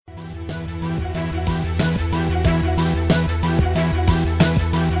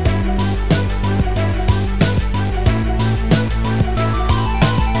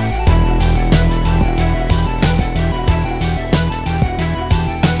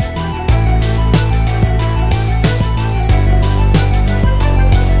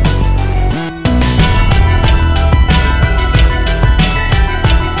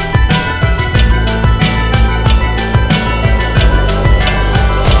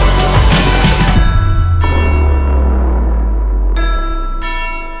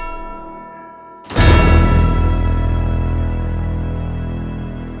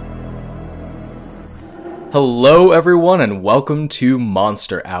Hello everyone and welcome to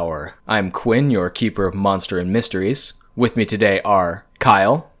Monster Hour. I'm Quinn, your keeper of monster and mysteries. With me today are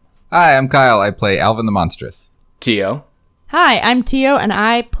Kyle. Hi, I'm Kyle. I play Alvin the Monstrous. Tio. Hi, I'm Tio and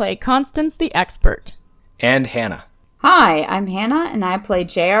I play Constance the Expert. And Hannah. Hi, I'm Hannah and I play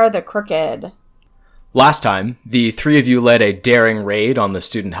JR the Crooked. Last time, the three of you led a daring raid on the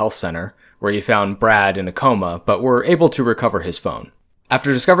Student Health Center, where you found Brad in a coma, but were able to recover his phone.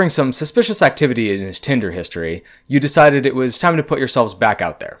 After discovering some suspicious activity in his Tinder history, you decided it was time to put yourselves back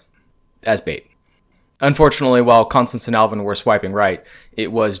out there, as bait. Unfortunately, while Constance and Alvin were swiping right,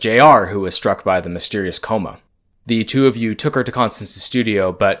 it was JR who was struck by the mysterious coma. The two of you took her to Constance's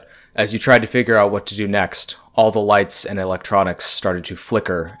studio, but as you tried to figure out what to do next, all the lights and electronics started to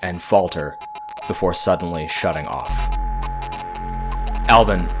flicker and falter before suddenly shutting off.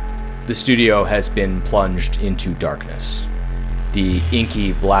 Alvin, the studio has been plunged into darkness. The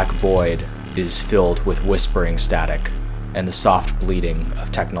inky black void is filled with whispering static and the soft bleating of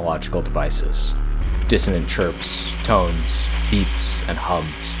technological devices. Dissonant chirps, tones, beeps, and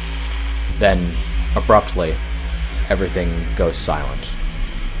hums. Then, abruptly, everything goes silent.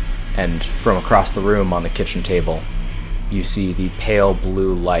 And from across the room on the kitchen table, you see the pale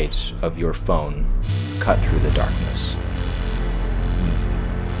blue light of your phone cut through the darkness.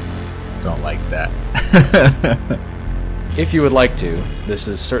 Don't like that. If you would like to, this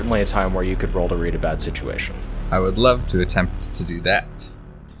is certainly a time where you could roll to read a bad situation. I would love to attempt to do that.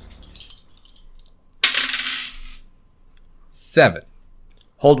 7.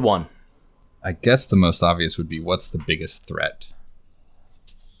 Hold 1. I guess the most obvious would be, what's the biggest threat?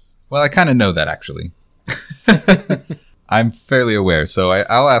 Well, I kind of know that, actually. I'm fairly aware, so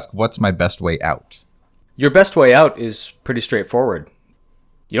I'll ask, what's my best way out? Your best way out is pretty straightforward.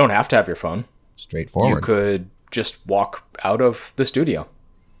 You don't have to have your phone. Straightforward. You could just walk out of the studio.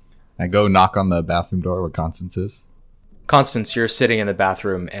 I go knock on the bathroom door where Constance is. Constance, you're sitting in the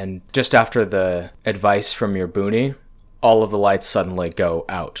bathroom, and just after the advice from your boonie, all of the lights suddenly go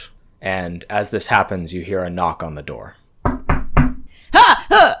out. And as this happens, you hear a knock on the door.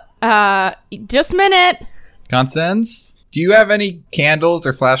 Just a minute. Constance, do you have any candles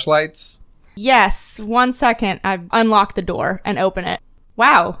or flashlights? Yes, 1 second. I unlock the door and open it.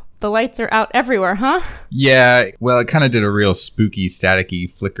 Wow, the lights are out everywhere, huh? Yeah, well, it kind of did a real spooky, staticky,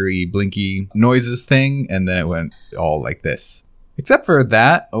 flickery, blinky noises thing, and then it went all like this. Except for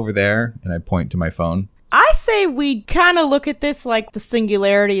that over there, and I point to my phone. I say we kind of look at this like the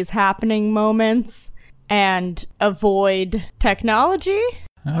singularity is happening moments and avoid technology.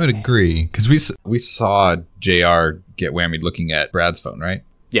 I would agree, because we saw JR get whammied looking at Brad's phone, right?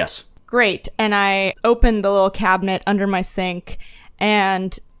 Yes. Great. And I open the little cabinet under my sink,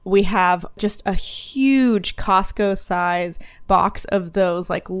 and we have just a huge Costco-size box of those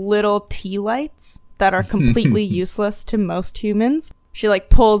like little tea lights that are completely useless to most humans. She like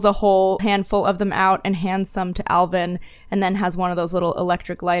pulls a whole handful of them out and hands some to Alvin, and then has one of those little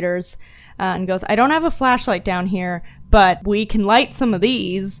electric lighters and goes, I don't have a flashlight down here, but we can light some of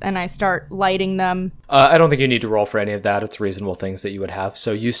these. And I start lighting them. I don't think you need to roll for any of that. It's reasonable things that you would have.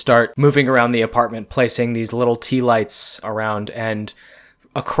 So you start moving around the apartment, placing these little tea lights around, and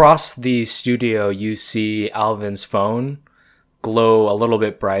across the studio, you see Alvin's phone glow a little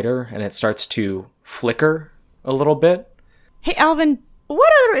bit brighter, and it starts to flicker a little bit. Hey, Alvin,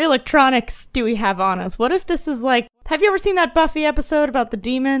 what other electronics do we have on us? What if this is like, have you ever seen that Buffy episode about the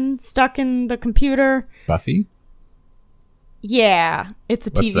demon stuck in the computer? Buffy? Yeah, it's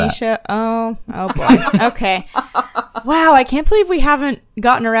a What's TV that? show. Oh boy. Okay. Wow, I can't believe we haven't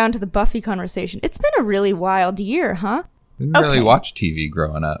gotten around to the Buffy conversation. It's been a really wild year, huh? Didn't really watch TV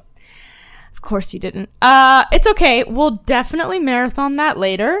growing up. Of course you didn't. It's okay. We'll definitely marathon that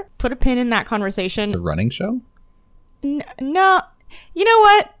later. Put a pin in that conversation. It's a running show? No. You know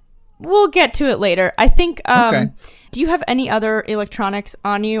what? We'll get to it later. I think, Okay. Do you have any other electronics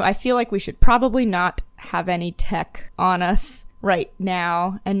on you? I feel like we should probably not have any tech on us right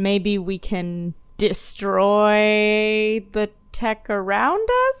now, and maybe we can destroy the tech around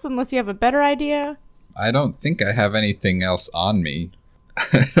us, unless you have a better idea. I don't think I have anything else on me.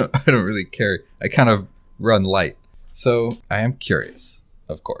 I don't really care. I kind of run light. So I am curious,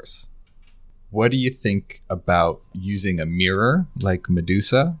 of course. What do you think about using a mirror like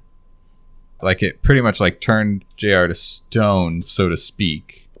Medusa? Like it pretty much like turned JR to stone, so to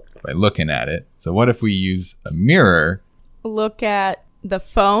speak, by looking at it. So what if we use a mirror? Look at the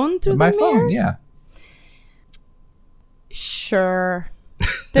phone through My the mirror? phone, yeah. Sure.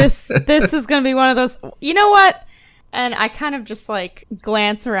 This is going to be one of those, you know what? And I kind of just like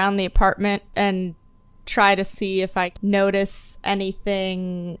glance around the apartment and try to see if I notice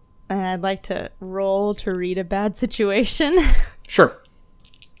anything And I'd like to roll to read a bad situation. Sure.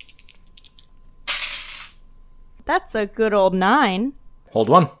 That's a good old 9. Hold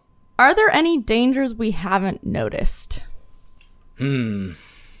 1. Are there any dangers we haven't noticed?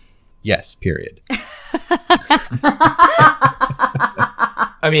 Yes, period.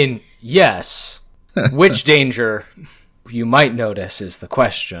 I mean, yes. Which danger you might notice is the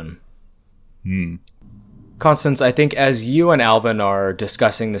question. Constance, I think as you and Alvin are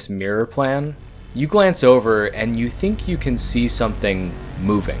discussing this mirror plan, you glance over and you think you can see something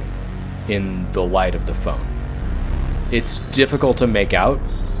moving in the light of the phone. It's difficult to make out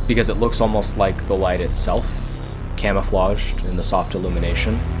because it looks almost like the light itself, camouflaged in the soft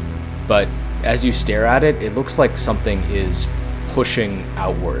illumination. But as you stare at it, it looks like something is pushing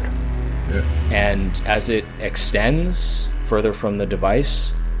outward. Yeah. And as it extends further from the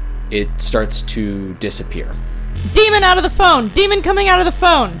device, it starts to disappear. Demon out of the phone! Demon coming out of the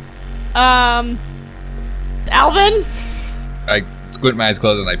phone! Alvin? I squint my eyes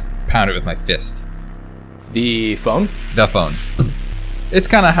closed and I pound it with my fist. The phone? The phone. It's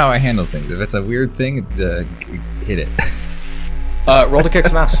kind of how I handle things. If it's a weird thing, hit it. Roll to kick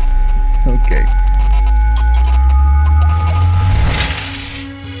some ass. Okay.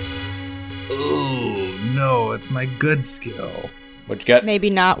 Oh, no, it's my good skill. What'd you get? Maybe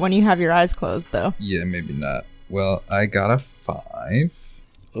not when you have your eyes closed, though. Yeah, maybe not. Well, I got a 5.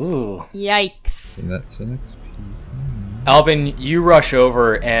 Ooh. Yikes. And that's an XP. Alvin, you rush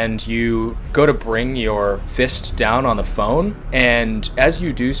over and you go to bring your fist down on the phone, and as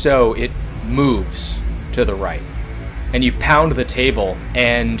you do so, it moves to the right. And you pound the table,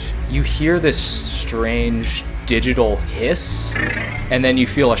 and you hear this strange digital hiss, and then you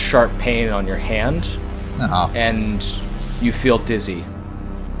feel a sharp pain on your hand, Oh. and you feel dizzy,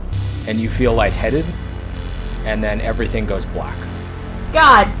 and you feel lightheaded, and then everything goes black.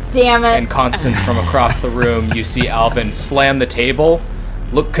 God damn it. And Constance, from across the room, you see Alvin slam the table,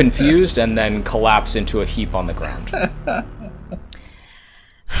 look confused, and then collapse into a heap on the ground.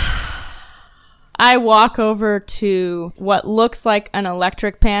 I walk over to what looks like an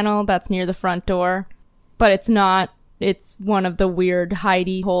electric panel that's near the front door, but it's not. It's one of the weird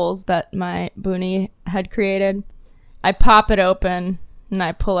hidey holes that my Boonie had created. I pop it open and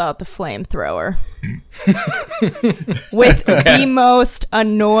I pull out the flamethrower. With the most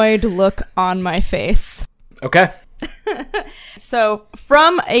annoyed look on my face. Okay. So,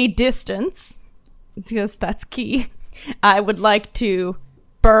 from a distance, because that's key, I would like to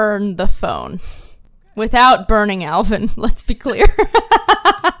burn the phone. Without burning Alvin, let's be clear.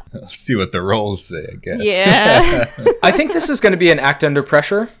 Let's see what the rolls say, I guess. Yeah. I think this is going to be an act under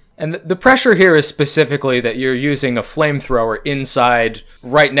pressure. And the pressure here is specifically that you're using a flamethrower inside,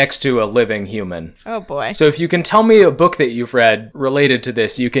 right next to a living human. Oh boy. So if you can tell me a book that you've read related to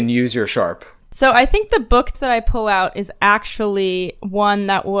this, you can use your sharp. So I think the book that I pull out is actually one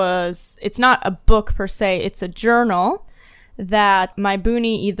that it's not a book per se, it's a journal that my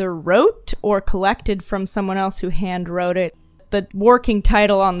Boonie either wrote or collected from someone else who hand wrote it. The working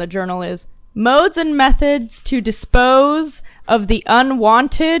title on the journal is Modes and Methods to Dispose of the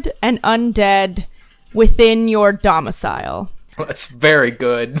Unwanted and Undead Within Your Domicile. That's very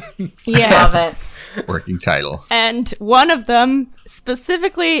good. Yes. Love it. Working title. And one of them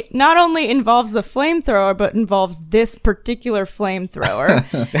specifically not only involves the flamethrower, but involves this particular flamethrower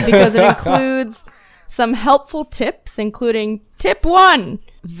because it includes some helpful tips, including tip 1,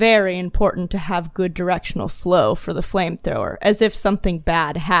 very important to have good directional flow for the flamethrower, as if something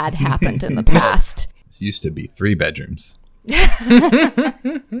bad had happened in the past. This used to be 3 bedrooms.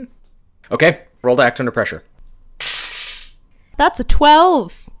 Okay, roll to act under pressure. That's a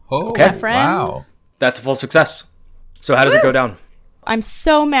 12. Oh, Okay. My friends. wow. That's a full success. So how does it go down? I'm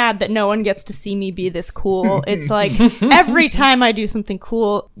so mad that no one gets to see me be this cool. It's like every time I do something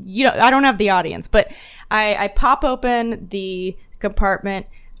cool, I don't have the audience, but I pop open the compartment.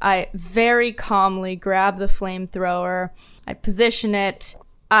 I very calmly grab the flamethrower. I position it.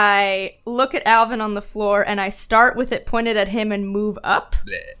 I look at Alvin on the floor and I start with it pointed at him and move up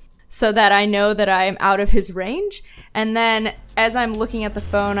so that I know that I am out of his range. And then as I'm looking at the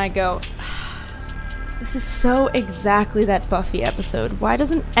phone, I go, this is so exactly that Buffy episode. Why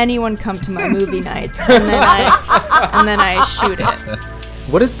doesn't anyone come to my movie nights? And then I shoot it.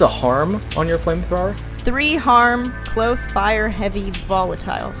 What is the harm on your flamethrower? 3 harm, close fire, heavy,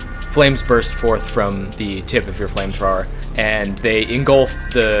 volatile. Flames burst forth from the tip of your flamethrower, and they engulf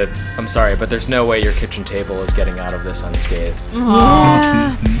I'm sorry, but there's no way your kitchen table is getting out of this unscathed.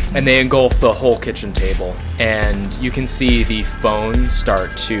 Yeah. And they engulf the whole kitchen table, and you can see the phone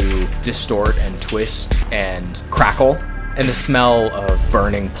start to distort and twist and crackle and the smell of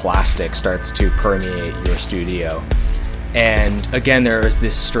burning plastic starts to permeate your studio. And again, there is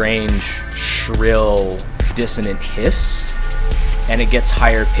this strange, shrill, dissonant hiss, and it gets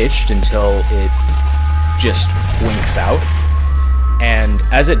higher pitched until it just winks out. And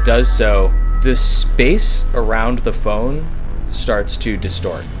as it does so, the space around the phone starts to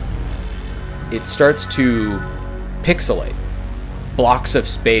distort. It starts to pixelate. Blocks of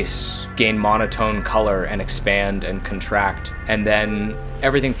space gain monotone color and expand and contract, and then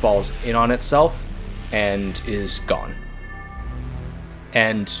everything falls in on itself and is gone.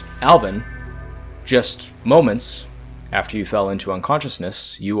 And Alvin, just moments after you fell into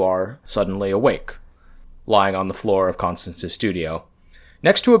unconsciousness, you are suddenly awake, lying on the floor of Constance's studio,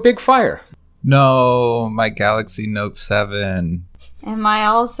 next to a big fire. No, my Galaxy Note 7. Am I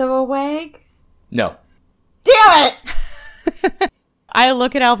also awake? No. Damn it! I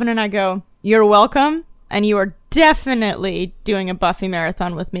look at Alvin and I go, "You're welcome, and you are definitely doing a Buffy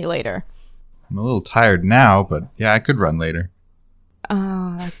marathon with me later." I'm a little tired now, but yeah, I could run later.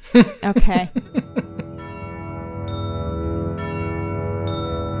 Oh, that's okay.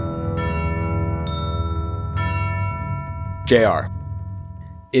 JR.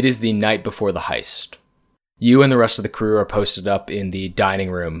 It is the night before the heist. You and the rest of the crew are posted up in the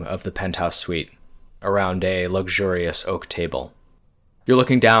dining room of the penthouse suite, around a luxurious oak table. You're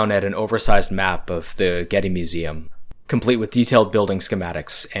looking down at an oversized map of the Getty Museum, complete with detailed building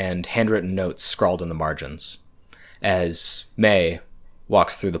schematics and handwritten notes scrawled in the margins, as May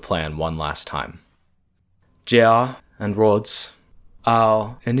walks through the plan one last time. JR and Rhodes,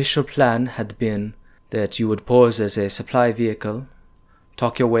 our initial plan had been that you would pose as a supply vehicle,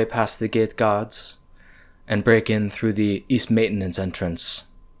 talk your way past the gate guards, and break in through the East Maintenance entrance.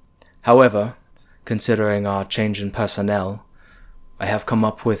 However, considering our change in personnel, I have come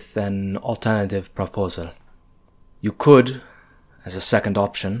up with an alternative proposal. You could, as a second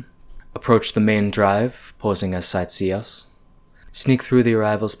option, approach the main drive, posing as sightseers, sneak through the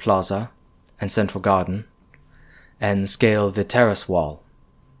arrivals plaza and central garden, and scale the terrace wall.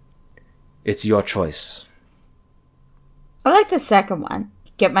 It's your choice. I like the second one.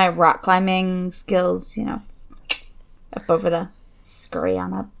 Get my rock climbing skills, up over the scurry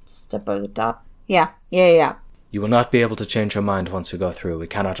on up, step over the top. Yeah. You will not be able to change your mind once we go through. We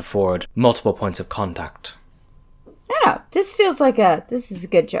cannot afford multiple points of contact. No, this feels like this is a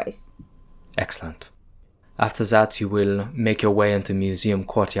good choice. Excellent. After that, you will make your way into Museum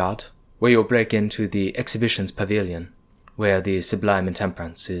Courtyard, where you'll break into the Exhibitions Pavilion, where the Sublime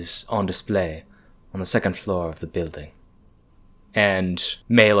Intemperance is on display on the second floor of the building. And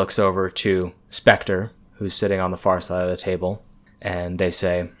May looks over to Spectre, who's sitting on the far side of the table, and they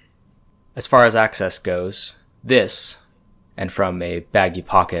say, as far as access goes, this, and from a baggy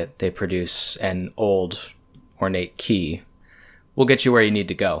pocket they produce an old, ornate key, will get you where you need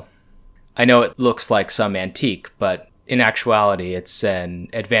to go. I know it looks like some antique, but in actuality it's an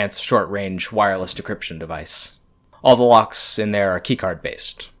advanced short-range wireless decryption device. All the locks in there are keycard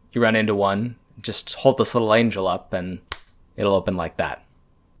based. You run into one, just hold this little angel up and it'll open like that.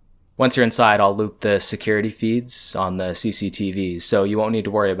 Once you're inside, I'll loop the security feeds on the CCTVs, so you won't need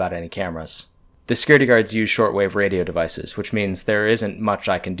to worry about any cameras. The security guards use shortwave radio devices, which means there isn't much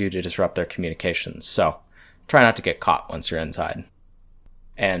I can do to disrupt their communications, so try not to get caught once you're inside.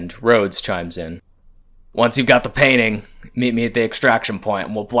 And Rhodes chimes in. Once you've got the painting, meet me at the extraction point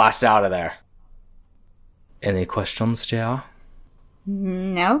and we'll blast out of there. Any questions, JR?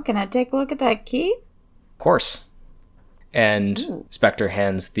 No, can I take a look at that key? Of course. And Spectre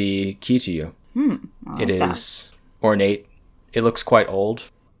hands the key to you. It is ornate. It looks quite old.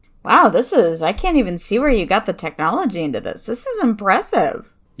 Wow, I can't even see where you got the technology into this. This is impressive.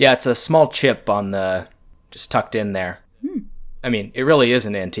 Yeah, it's a small chip just tucked in there. I mean, it really is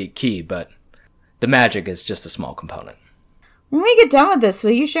an antique key, but the magic is just a small component. When we get done with this,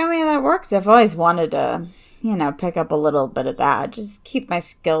 will you show me how that works? I've always wanted to, pick up a little bit of that. Just keep my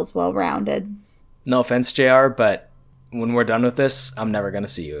skills well-rounded. No offense, JR, but when we're done with this, I'm never going to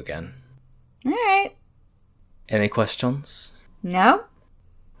see you again. All right. Any questions? No.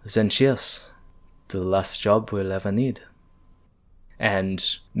 Then cheers to the last job we'll ever need. And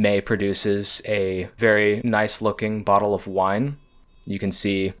May produces a very nice-looking bottle of wine. You can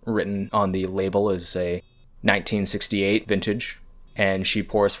see written on the label is a 1968 vintage. And she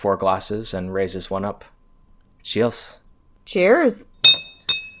pours 4 glasses and raises one up. Cheers. Cheers.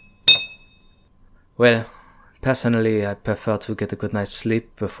 Well, personally, I prefer to get a good night's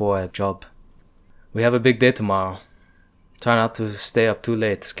sleep before a job. We have a big day tomorrow. Try not to stay up too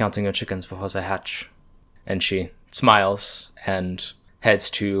late counting your chickens before they hatch. And she smiles and heads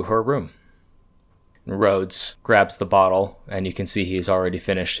to her room. Rhodes grabs the bottle, and you can see he's already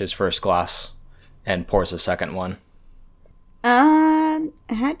finished his first glass and pours a second one.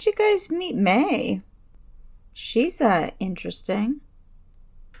 How'd you guys meet May? She's, interesting.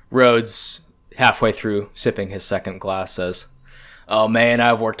 Rhodes, halfway through sipping his second glass, says, "Oh, May and I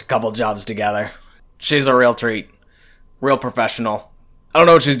have worked a couple jobs together. She's a real treat. Real professional. I don't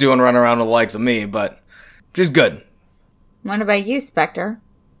know what she's doing running around with the likes of me, but she's good." What about you, Spectre?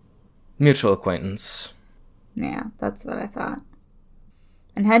 Mutual acquaintance. Yeah, that's what I thought.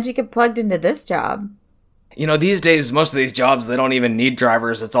 And how'd you get plugged into this job? You know, these days, most of these jobs, they don't even need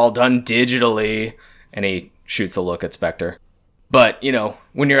drivers. It's all done digitally. And he shoots a look at Spectre. But, you know,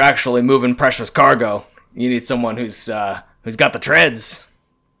 when you're actually moving precious cargo, you need someone who's got the treads.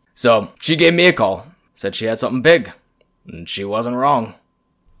 So she gave me a call. Said she had something big. And she wasn't wrong.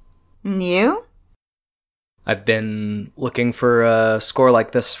 And you? I've been looking for a score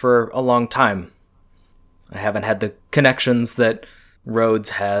like this for a long time. I haven't had the connections that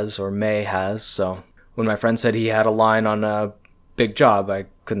Rhodes has or May has, so when my friend said he had a line on a big job, I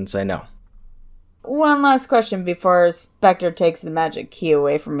couldn't say no. One last question before Spectre takes the magic key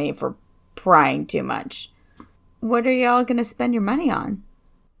away from me for prying too much. What are y'all gonna spend your money on?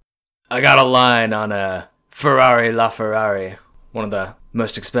 I got a line on a Ferrari LaFerrari, one of the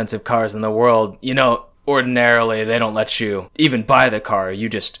most expensive cars in the world. You know, ordinarily they don't let you even buy the car. You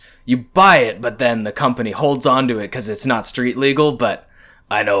buy it, but then the company holds on to it because it's not street legal, but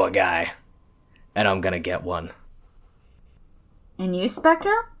I know a guy, and I'm gonna get one. And you,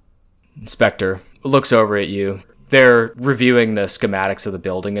 Spectre? Spectre looks over at you. They're reviewing the schematics of the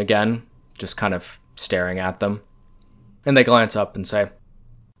building again, just kind of staring at them. And they glance up and say,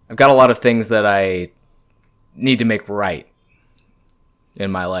 "I've got a lot of things that I need to make right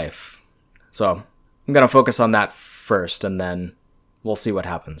in my life. So I'm going to focus on that first, and then we'll see what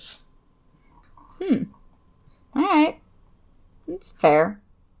happens." Alright. That's fair.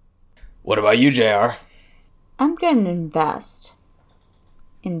 What about you, JR? I'm gonna invest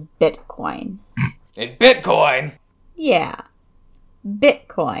in Bitcoin. In Bitcoin? Yeah.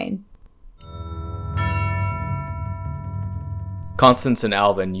 Bitcoin. Constance and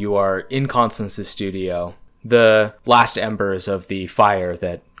Alvin, you are in Constance's studio. The last embers of the fire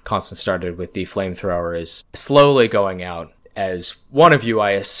that Constance started with the flamethrower is slowly going out as one of you,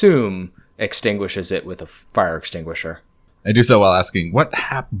 I assume, extinguishes it with a fire extinguisher. I do so while asking, what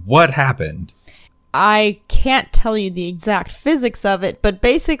happened? I can't tell you the exact physics of it, but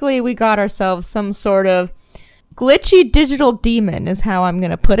basically we got ourselves some sort of glitchy digital demon is how I'm going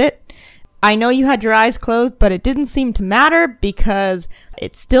to put it. I know you had your eyes closed, but it didn't seem to matter because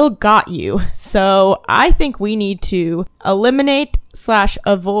it still got you. So I think we need to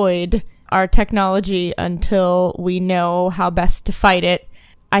eliminate/avoid our technology until we know how best to fight it.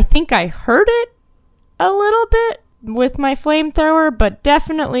 I think I heard it a little bit with my flamethrower, but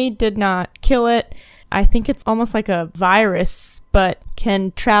definitely did not kill it. I think it's almost like a virus, but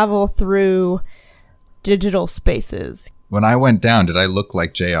can travel through digital spaces. When I went down, did I look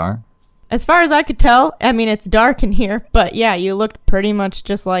like JR? As far as I could tell, I mean, it's dark in here, but yeah, you looked pretty much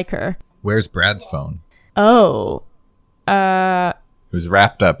just like her. Where's Brad's phone? Oh, It was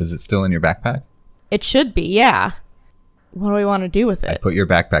wrapped up. Is it still in your backpack? it should be, yeah. What do we want to do with I it? put your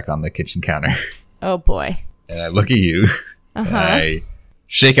backpack on the kitchen counter, Oh boy. and I look at you, and I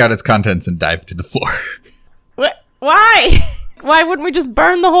shake out its contents and dive to the floor. What? Why? Why wouldn't we just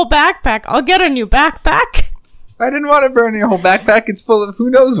burn the whole backpack? I'll get a new backpack. I didn't want to burn your whole backpack. It's full of who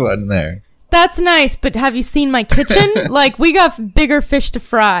knows what in there. That's nice, but have you seen my kitchen? Like, we got bigger fish to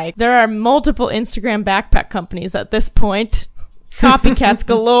fry. There are multiple Instagram backpack companies at this point. Copycats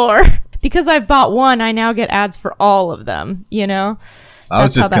galore. Because I've bought one, I now get ads for all of them, you know? I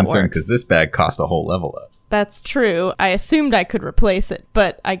was That's how just that concerned works. because this bag cost a whole level up. That's true. I assumed I could replace it,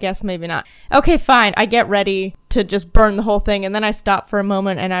 but I guess maybe not. Okay, fine. I get ready to just burn the whole thing, and then I stop for a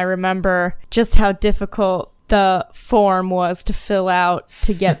moment, and I remember just how difficult the form was to fill out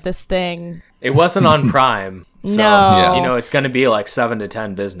to get this thing. It wasn't on Prime, so No. you know it's going to be like 7 to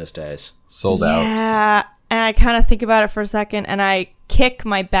 10 business days. Sold out. Yeah, and I kind of think about it for a second, and I kick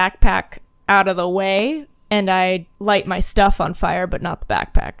my backpack out of the way, and I light my stuff on fire, but not the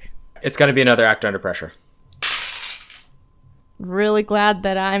backpack. It's going to be another act under pressure. Really glad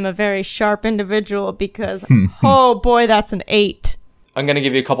that I'm a very sharp individual because, oh boy, that's an 8. I'm going to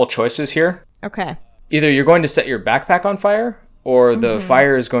give you a couple choices here. Okay. Either you're going to set your backpack on fire, or the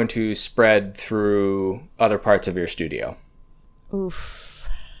fire is going to spread through other parts of your studio. Oof.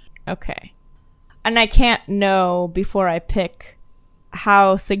 Okay. And I can't know before I pick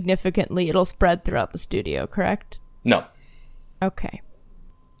how significantly it'll spread throughout the studio, correct? No. Okay.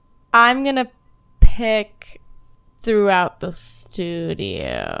 I'm gonna pick throughout the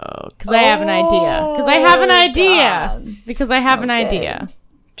studio because I have an idea. Because I have an idea. Because I have an idea.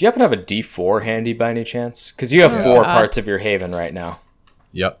 Do you happen to have a D4 handy by any chance? Because you have 4 parts of your haven right now.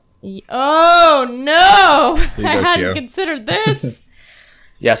 Yep. Oh, no. There you I go, hadn't Gio. considered this.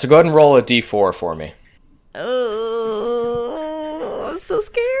 Yeah, so go ahead and roll a D4 for me. Oh, I'm so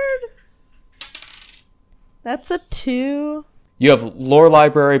scared. That's a 2. You have lore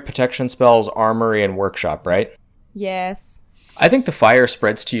library, protection spells, armory, and workshop, right? Yes. I think the fire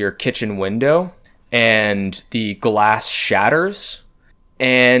spreads to your kitchen window and the glass shatters.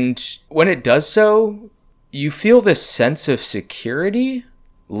 And when it does so, you feel this sense of security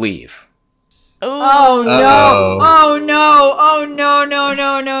leave. Oh no! Uh-oh. Oh no! Oh no! No!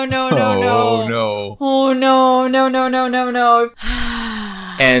 No! No! No! No! Oh No! no. Oh no! No! No! No! No! No!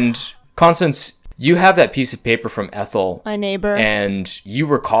 And Constance, you have that piece of paper from Ethel, My neighbor. and you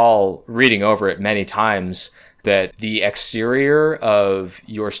recall reading over it many times that the exterior of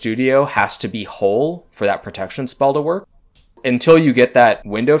your studio has to be whole for that protection spell to work. Until you get that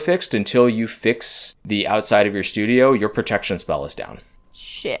window fixed, until you fix the outside of your studio, your protection spell is down.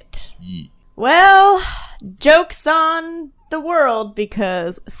 Shit. Well, joke's on the world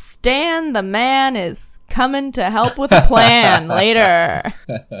because Stan the man is coming to help with a plan later.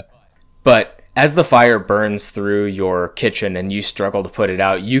 But as the fire burns through your kitchen and you struggle to put it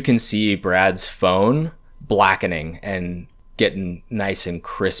out, you can see Brad's phone blackening and getting nice and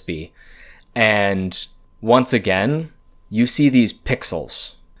crispy. And once again, you see these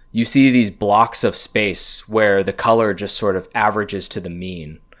pixels. You see these blocks of space where the color just sort of averages to the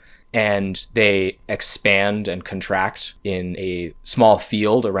mean. And they expand and contract in a small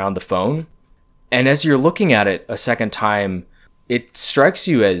field around the phone. And as you're looking at it a second time, it strikes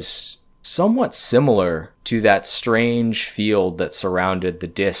you as somewhat similar to that strange field that surrounded the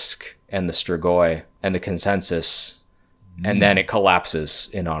disc and the Strigoi and the consensus. And then it collapses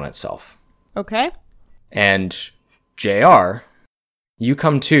in on itself. Okay. And JR, you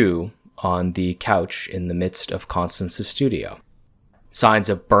come to on the couch in the midst of Constance's studio. Signs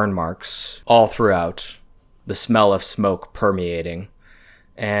of burn marks all throughout, the smell of smoke permeating,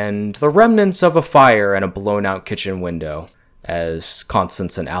 and the remnants of a fire and a blown out kitchen window as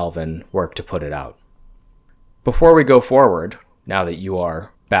Constance and Alvin work to put it out. Before we go forward, now that you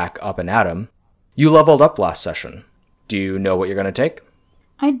are back up and at 'em, you leveled up last session. Do you know what you're going to take?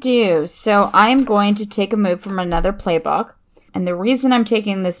 I do. So I'm going to take a move from another playbook. And the reason I'm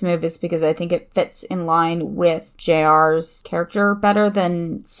taking this move is because I think it fits in line with JR's character better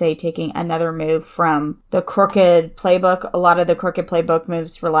than, say, taking another move from the Crooked playbook. A lot of the Crooked playbook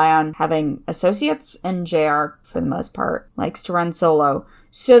moves rely on having associates, and JR, for the most part, likes to run solo.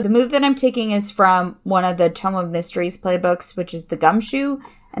 So the move that I'm taking is from one of the Tome of Mysteries playbooks, which is the Gumshoe.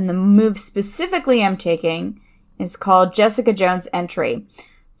 And the move specifically I'm taking is called Jessica Jones Entry.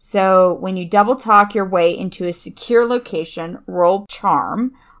 So when you double talk your way into a secure location, roll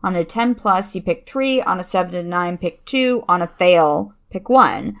charm. On a 10 plus, you pick 3. On a 7 to 9, pick 2. On a fail, pick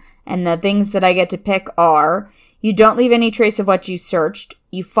 1. And the things that I get to pick are, you don't leave any trace of what you searched.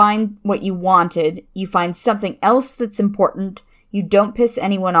 You find what you wanted. You find something else that's important. You don't piss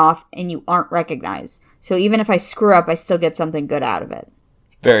anyone off, and you aren't recognized. So even if I screw up, I still get something good out of it.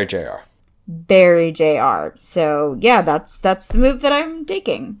 Very JR. Very JR. So yeah, that's the move that I'm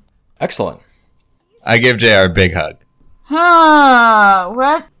taking. Excellent. I give JR a big hug. Huh?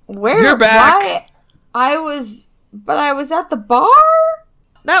 What? Where? You're back. Why? I was at the bar?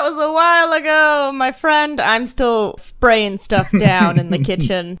 That was a while ago, my friend. I'm still spraying stuff down in the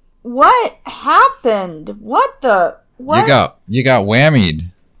kitchen. What happened? What the? What? You got whammied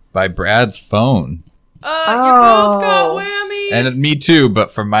by Brad's phone. You both got whammy. And me too,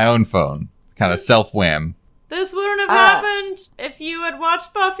 but from my own phone. Kind of self-wham. This wouldn't have happened if you had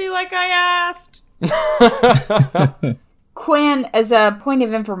watched Buffy like I asked. Quinn, as a point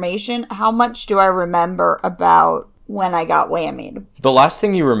of information, how much do I remember about when I got whammied? The last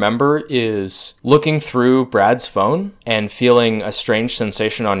thing you remember is looking through Brad's phone and feeling a strange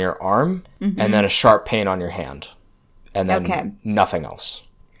sensation on your arm and then a sharp pain on your hand. And then nothing else.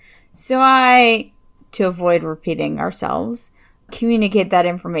 So I, to avoid repeating ourselves, communicate that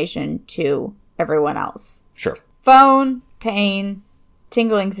information to everyone else. Sure. Phone, pain,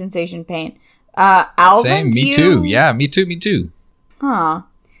 tingling sensation, pain. Alvin, Same, me too. Yeah, me too. Huh.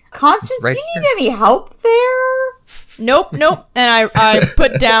 Constance, Right do you need any help there? Nope. And I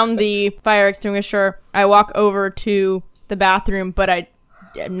put down the fire extinguisher. I walk over to the bathroom, but I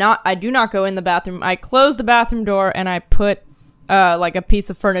do not go in the bathroom. I close the bathroom door and I put like a piece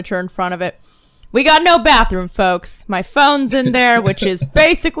of furniture in front of it. We got no bathroom, folks. My phone's in there, which is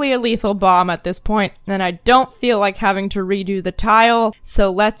basically a lethal bomb at this point, and I don't feel like having to redo the tile,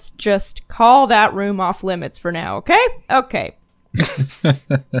 so let's just call that room off limits for now, okay? Okay.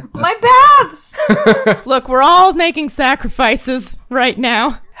 My baths! Look, we're all making sacrifices right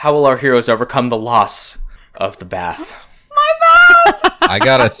now. How will our heroes overcome the loss of the bath? My baths! I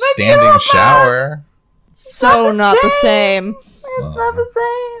got a standing shower. So not the same. It's not the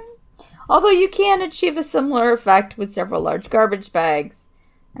same. Although you can achieve a similar effect with several large garbage bags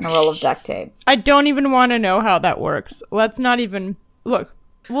and a roll of duct tape. I don't even want to know how that works. Let's not even... Look,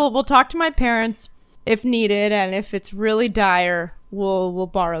 we'll talk to my parents if needed, and if it's really dire, we'll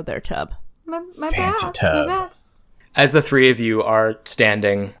borrow their tub. My Fancy baths, tub. my baths. As the three of you are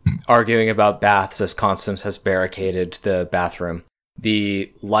standing, arguing about baths as Constance has barricaded the bathroom,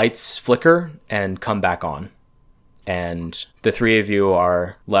 the lights flicker and come back on. And the three of you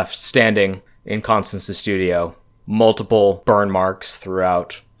are left standing in Constance's studio, multiple burn marks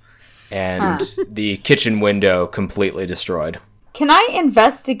throughout, and the kitchen window completely destroyed. Can I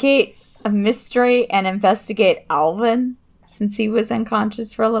investigate a mystery and investigate Alvin since he was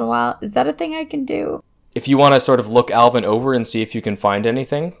unconscious for a little while? Is that a thing I can do? If you want to sort of look Alvin over and see if you can find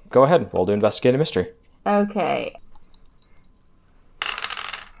anything, go ahead. Roll to investigate a mystery. Okay.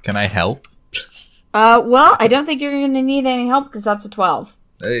 Can I help? Well, I don't think you're going to need any help because that's a 12.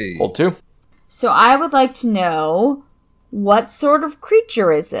 Hey. Hold 2. So I would like to know, what sort of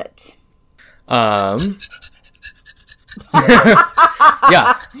creature is it? Yeah.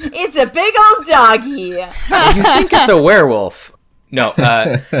 It's a big old doggy. You think it's a werewolf. No,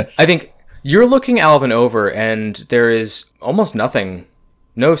 I think you're looking Alvin over and there is almost nothing,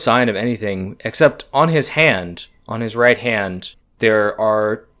 no sign of anything, except on his hand, on his right hand, there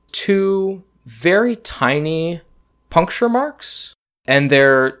are 2 very tiny puncture marks, and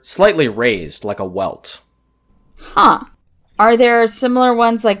they're slightly raised like a welt. Huh. Are there similar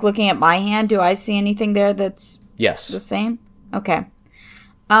ones, like looking at my hand? Do I see anything there that's the Yes. same? Okay.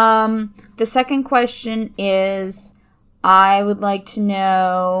 The second question is, I would like to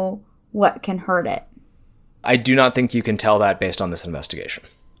know what can hurt it. I do not think you can tell that based on this investigation.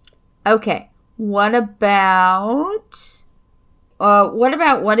 Okay. What about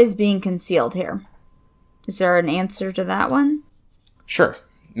what is being concealed here? Is there an answer to that one? Sure,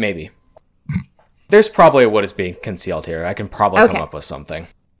 maybe. There's probably what is being concealed here. I can probably Okay. come up with something.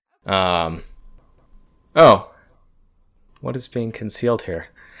 What is being concealed here?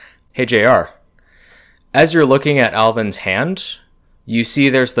 Hey, JR. As you're looking at Alvin's hand, you see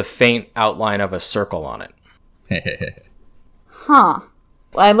there's the faint outline of a circle on it. Huh.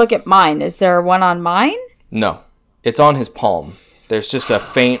 I look at mine. Is there one on mine? No, it's on his palm. There's just a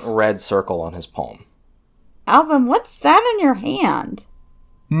faint red circle on his palm. Alvin, what's that in your hand?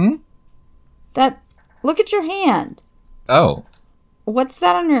 Look at your hand. Oh, What's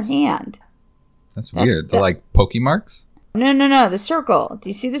that on your hand? that's weird. They're like Pokemarks? No, the circle. Do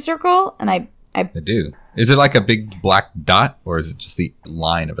you see the circle? And I I do. Is it like a big black dot, or is it just the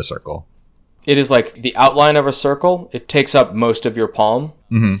line of a circle? It is like the outline of a circle. It takes up most of your palm.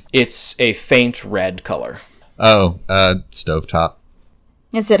 Mm-hmm. It's a faint red color. Oh, stovetop.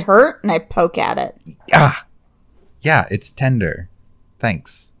 Does it hurt? And I poke at it. Yeah, it's tender.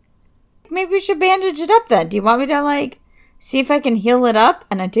 Thanks. Maybe we should bandage it up then. Do you want me to, see if I can heal it up?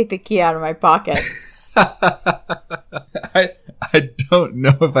 And I take the key out of my pocket. I don't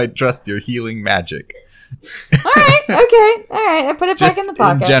know if I trust your healing magic. All right, okay. All right, I put it Just back in the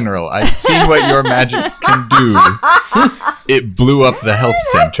pocket. in general, I've seen what your magic can do. It blew up the health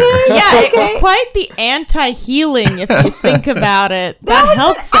center. Yeah, it was quite the anti-healing if you think about it. That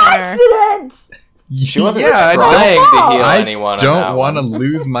health center. Accident! She wasn't I trying to heal I anyone. don't want to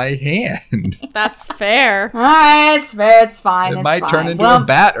lose my hand. That's fair. All right, it's fair. It's fine. It it's might fine. turn into Well, a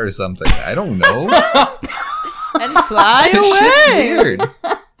bat or something. I don't know. And fly This shit's away. weird.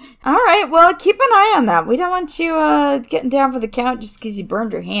 All right, well, keep an eye on that. We don't want you getting down for the count just because you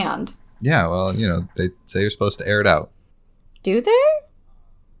burned your hand. Yeah, well, they say you're supposed to air it out. Do they?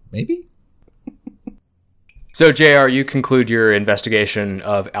 Maybe? So, JR, you conclude your investigation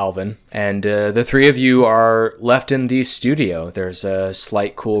of Alvin, and the three of you are left in the studio. There's a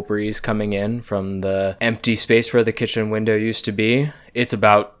slight cool breeze coming in from the empty space where the kitchen window used to be. It's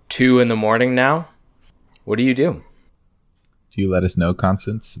about 2 a.m. now. What do you do? Do you let us know,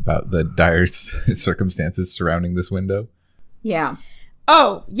 Constance, about the dire circumstances surrounding this window? Yeah.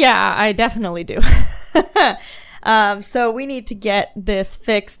 Oh, yeah, I definitely do. So we need to get this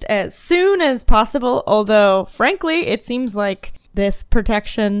fixed as soon as possible, although, frankly, it seems like this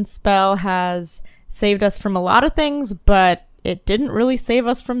protection spell has saved us from a lot of things, but it didn't really save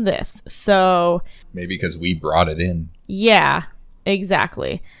us from this. So Maybe because we brought it in. yeah,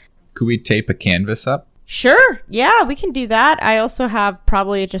 exactly. Could we tape a canvas up? Sure. Yeah, we can do that. I also have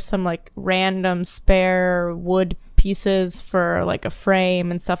probably just some like random spare wood pieces for like a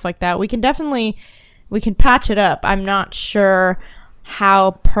frame and stuff like that. We can patch it up. I'm not sure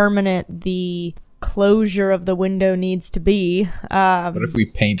how permanent the closure of the window needs to be. What if we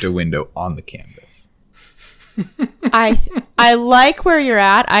paint a window on the canvas? I like where you're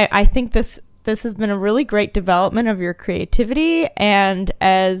at. I think this has been a really great development of your creativity, and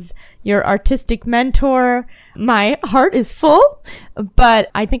as your artistic mentor, my heart is full,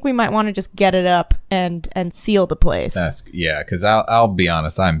 but I think we might want to just get it up and seal the place. Yeah, because I'll be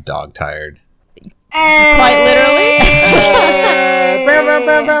honest, I'm dog tired. Quite literally.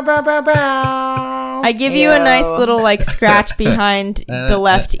 I give you a nice little like scratch behind the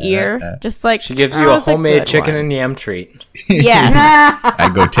left ear, just like She gives you a homemade chicken and yam treat. Yeah. I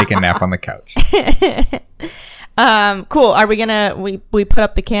go take a nap on the couch. Cool. Are we gonna we put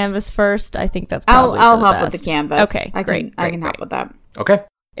up the canvas first? I think that's probably I'll for the help with best. the canvas. Okay, I great, can help with that. Okay.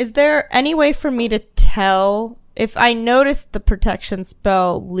 Is there any way for me to tell if I notice the protection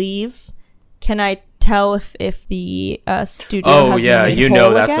spell leave? Can I tell if the studio has been made you whole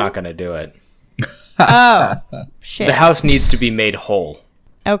know that's again? not going to do it. Oh, shit. The house needs to be made whole.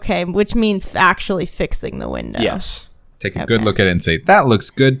 Okay, which means actually fixing the window. Yes. Take a good look at it and say, that looks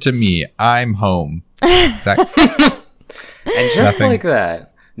good to me. I'm home. Is that- And just Nothing. like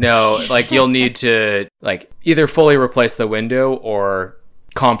that. No, like you'll need to like either fully replace the window or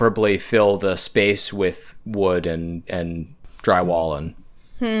comparably fill the space with wood and drywall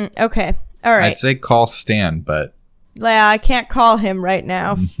and Okay. All right. I'd say call Stan, but Yeah, I can't call him right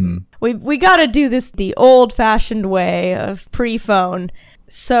now. We got to do this the old-fashioned way of pre-phone.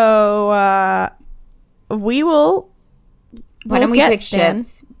 So we will. Why don't we get take Stan.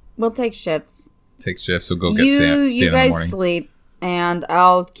 shifts? We'll take shifts. take shifts. We'll go get Stan You in the guys morning. sleep, and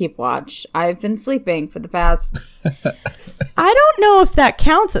I'll keep watch. I've been sleeping for the past. I don't know if that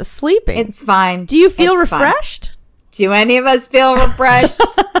counts as sleeping. It's fine. Do you feel It's fine. refreshed? Do any of us feel refreshed?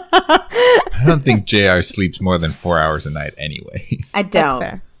 I don't think JR sleeps more than 4 hours a night anyways. I That's don't.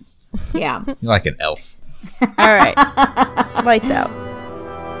 fair. Yeah. You're like an elf. All right. Lights out.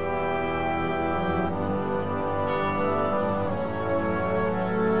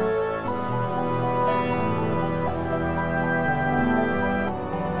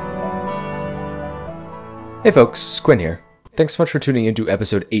 Hey folks, Quinn here. Thanks so much for tuning into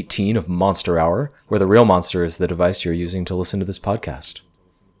episode 18 of Monster Hour, where the real monster is the device you're using to listen to this podcast.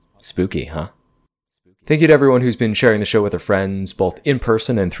 Spooky, huh? Thank you to everyone who's been sharing the show with their friends, both in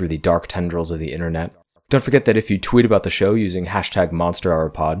person and through the dark tendrils of the internet. Don't forget that if you tweet about the show using hashtag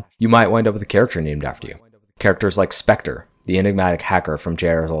MonsterHourPod, you might wind up with a character named after you. Characters like Spectre, the enigmatic hacker from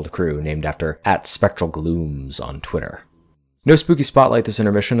JR's old crew, named after @SpectralGlooms on Twitter. No spooky spotlight this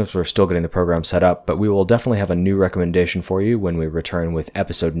intermission as we're still getting the program set up, but we will definitely have a new recommendation for you when we return with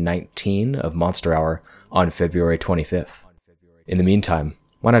episode 19 of Monster Hour on February 25th. In the meantime,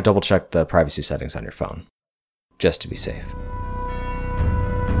 why not double check the privacy settings on your phone? Just to be safe.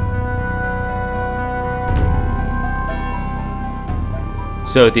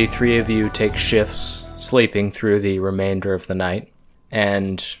 So the three of you take shifts, sleeping through the remainder of the night,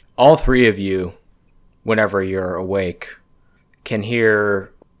 and all three of you, whenever you're awake, can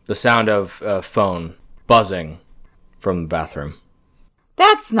hear the sound of a phone buzzing from the bathroom.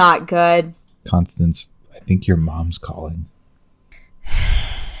 That's not good. Constance, I think your mom's calling.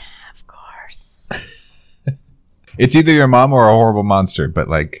 Of course. It's either your mom or a horrible monster, but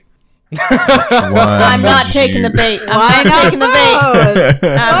like, which one I'm not would taking you- the bait. Why I'm not taking the bait.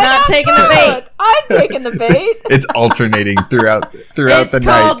 I'm not taking the bait. I'm taking the bait. It's alternating throughout It's the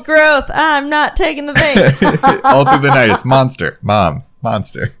called night. growth. I'm not taking the bait. All through the night, it's monster, mom,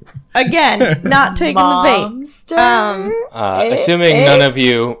 monster. Again, not taking the bait. Monster. Assuming none of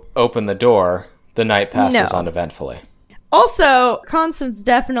you open the door, the night passes No. uneventfully. Also, Constance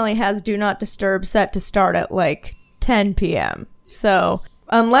definitely has Do Not Disturb set to start at like 10 p.m. So,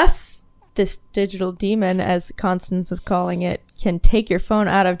 unless this digital demon, as Constance is calling it, can take your phone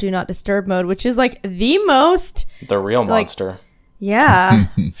out of Do Not Disturb mode, which is like the most, The real Like- monster. yeah,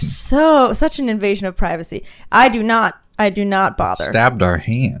 such an invasion of privacy. I do not bother. Stabbed our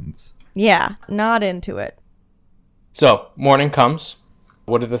hands. Yeah, not into it. So, morning comes.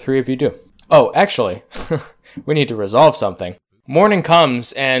 What do the three of you do? Oh, actually, we need to resolve something. Morning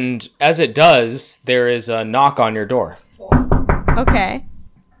comes, and as it does, there is a knock on your door. Okay.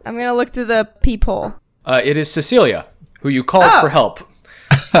 I'm gonna look through the peephole. It is Cecilia, who you called Oh. for help.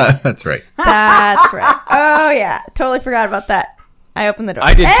 That's right. That's right. Oh, yeah. Totally forgot about that. I opened the door.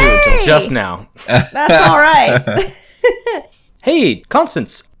 I did too until just now. That's all right. Hey,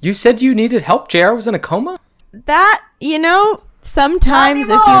 Constance, you said you needed help. JR was in a coma? That, sometimes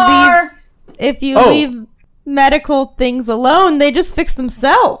if you leave medical things alone, they just fix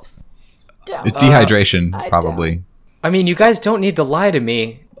themselves. It's dehydration, probably. I mean, you guys don't need to lie to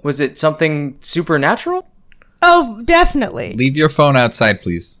me. Was it something supernatural? Oh, definitely. Leave your phone outside,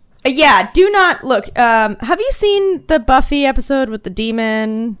 please. Yeah, do not look. Have you seen the Buffy episode with the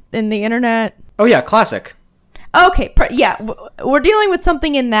demon in the internet? Oh, yeah, classic. Okay, we're dealing with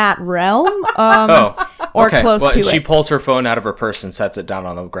something in that realm, or Okay. close Well, to she it. pulls her phone out of her purse and sets it down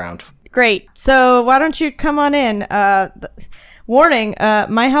on the ground. Great. So why don't you come on in? Warning,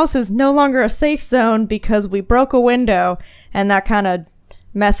 my house is no longer a safe zone because we broke a window, and that kind of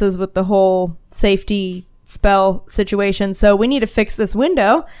messes with the whole safety spell situation. So we need to fix this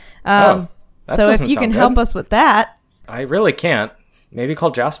window. That So if doesn't you sound can good. help us with that. I really can't. Maybe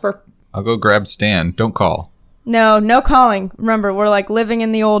call Jasper? I'll go grab Stan. Don't call. No calling. Remember, we're like living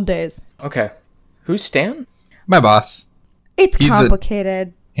in the old days. Okay. Who's Stan? My boss. It's He's a-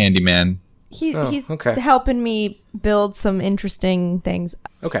 complicated. Handyman. He's okay. helping me build some interesting things.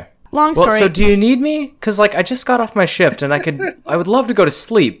 Okay. Long Well, story. so do you need me? Because, I just got off my shift and I would love to go to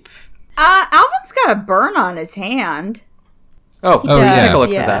sleep. Alvin's got a burn on his hand. Oh, yeah. take a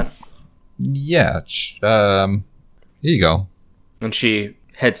look at that. Yes. Yeah. Here you go. And she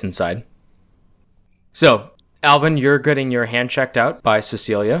heads inside. So, Alvin, you're getting your hand checked out by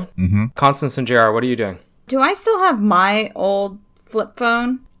Cecilia. Mm-hmm. Constance and JR, what are you doing? Do I still have my old flip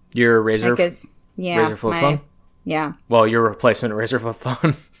phone? Your Razor, Yeah. flip phone? Yeah. Well, your replacement Razor flip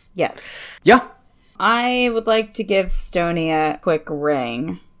phone. Yes. Yeah. I would like to give Stoney a quick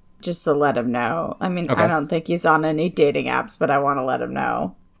ring just to let him know. I mean, Okay. I don't think he's on any dating apps, but I want to let him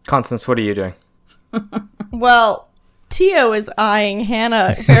know. Constance, what are you doing? Well, Tio is eyeing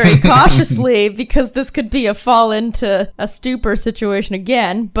Hannah very cautiously because this could be a fall into a stupor situation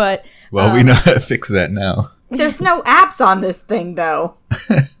again, but Well, we know how to fix that now. There's no apps on this thing, though.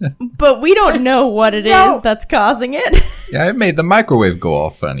 we don't know what it no- is that's causing it. Yeah, I made the microwave go all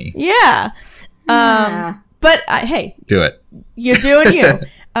funny. Yeah. Yeah. But hey, Do it. you're doing you.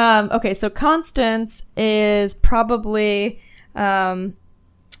 Okay, so Constance is probably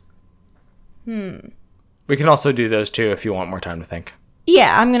We can also do those too if you want more time to think.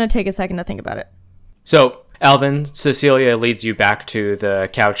 yeah, I'm going to take a second to think about it. So, Alvin, Cecilia leads you back to the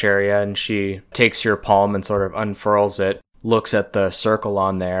couch area and she takes your palm and sort of unfurls it, looks at the circle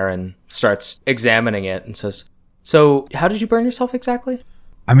on there and starts examining it and says, "So, how did you burn yourself exactly?"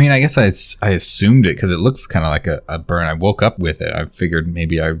 I mean, I guess I assumed it because it looks kind of like a burn. I woke up with it. I figured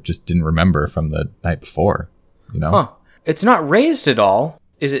maybe I just didn't remember from the night before, you know? Huh. It's not raised at all.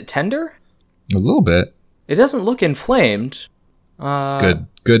 Is it tender? A little bit. It doesn't look inflamed. It's good.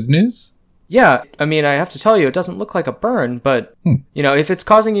 Good news? Yeah, I mean, I have to tell you, it doesn't look like a burn, but, if it's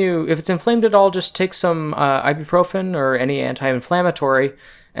causing you, if it's inflamed at all, just take some ibuprofen or any anti-inflammatory,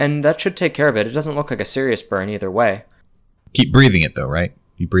 and that should take care of it. It doesn't look like a serious burn either way. Keep breathing it, though, right?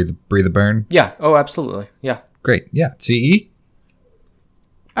 You breathe a burn? Yeah, oh, absolutely, yeah. Great. Yeah. CE?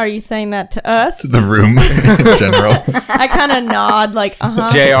 Are you saying that to us? To the room in general. I kind of nod like,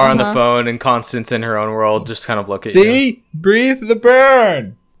 uh-huh. JR on the phone and Constance in her own world just kind of look at you. See? Breathe the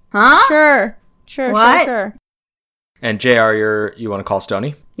burn. Huh? Sure, What? sure. And JR, you want to call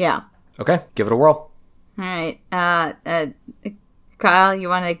Stoney? Yeah. Okay, give it a whirl. All right. Kyle, you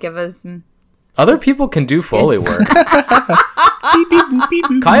want to give us some... Other people can do Foley work.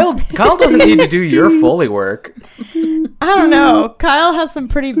 Kyle doesn't need to do your Foley work. I don't know. Kyle has some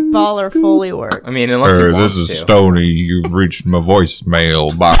pretty baller Foley work. I mean, unless he wants to. Stoney. You've reached my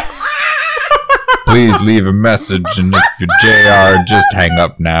voicemail box. Please leave a message, and if you're JR, just hang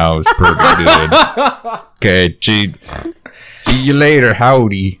up now. It's pretty good. Okay, cheat. See you later,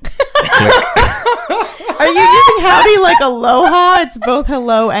 howdy. Click. Are you using howdy like aloha? It's both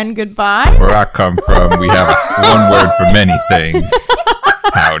hello and goodbye. Where I come from, we have one word for many things.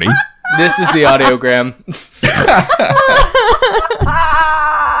 Howdy. This is the audiogram.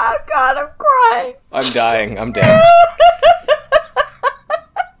 Ah, God, I'm crying. I'm dying. I'm dead.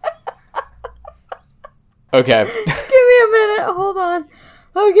 Okay. Give me a minute. Hold on.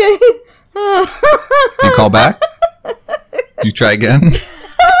 Okay. Do you call back? Do you try again?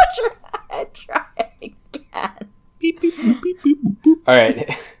 Try again. All right.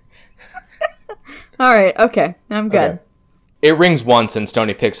 All right. Okay. I'm good. Okay. It rings once and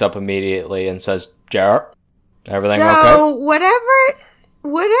Stoney picks up immediately and says, "JR, everything So okay?" whatever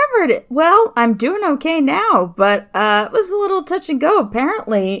Whatever it is. Well, I'm doing okay now, but it was a little touch and go.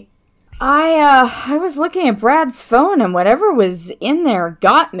 Apparently, I was looking at Brad's phone, and whatever was in there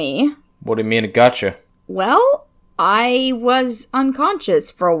got me. What do you mean it got you? Well, I was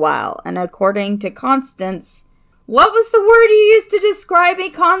unconscious for a while, and according to Constance, what was the word you used to describe me,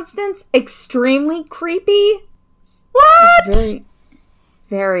 Constance? Extremely creepy? What? Just very,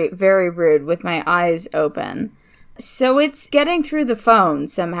 very, very rude with my eyes open. So it's getting through the phone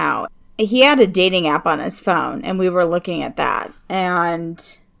somehow. He had a dating app on his phone, and we were looking at that,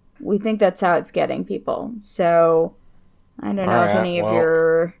 and we think that's how it's getting people. So I don't know if any of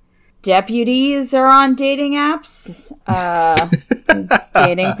your deputies are on dating apps.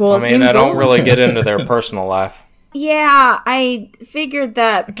 Dating pool seems I don't really get into their personal life. Yeah, I figured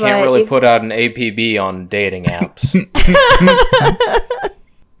that. I can't really put out an APB on dating apps.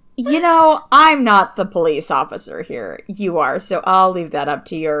 You know, I'm not the police officer here. You are, so I'll leave that up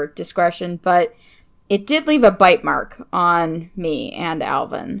to your discretion. But it did leave a bite mark on me and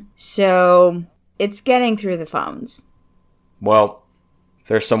Alvin. So it's getting through the phones. Well, if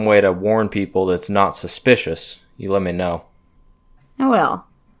there's some way to warn people that's not suspicious, you let me know. I will.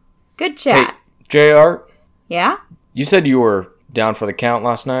 Good chat. Hey, JR? Yeah? You said you were down for the count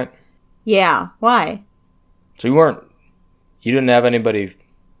last night? Yeah. Why? So you didn't have anybody,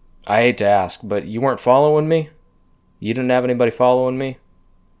 I hate to ask, but you weren't following me? You didn't have anybody following me?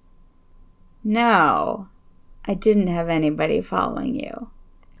 No. I didn't have anybody following you.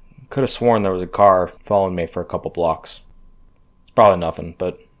 Could have sworn there was a car following me for a couple blocks. It's probably nothing,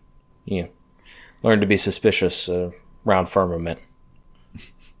 but, learn to be suspicious around Firmament.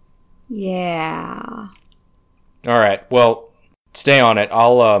 Yeah. Alright, well, stay on it.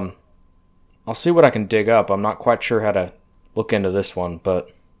 I'll see what I can dig up. I'm not quite sure how to look into this one,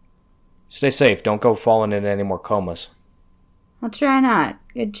 but stay safe. Don't go falling into any more comas. I'll try not.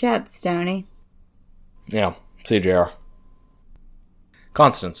 Good chat, Stoney. Yeah, see you, JR.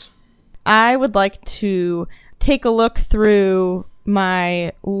 Constance. I would like to take a look through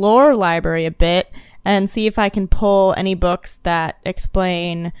my lore library a bit and see if I can pull any books that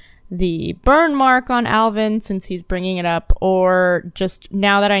explain the burn mark on Alvin, since he's bringing it up, or just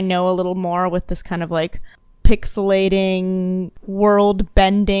now that I know a little more with this kind of like pixelating world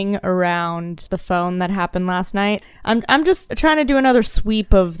bending around the phone that happened last night. I'm just trying to do another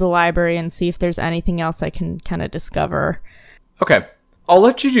sweep of the library and see if there's anything else I can kind of discover. Okay. I'll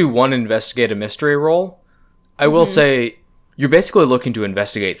let you do one investigate a mystery roll. I will say you're basically looking to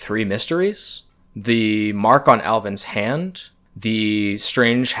investigate 3 mysteries. The mark on Alvin's hand, the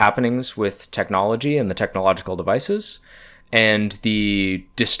strange happenings with technology and the technological devices, and the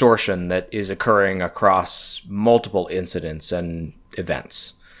distortion that is occurring across multiple incidents and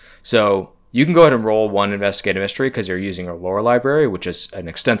events. So you can go ahead and roll one investigate a mystery because you're using a lore library, which is an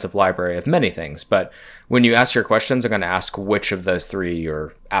extensive library of many things. But when you ask your questions, I'm going to ask which of those 3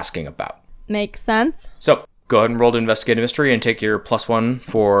 you're asking about. Makes sense. So go ahead and roll to investigate a mystery and take your +1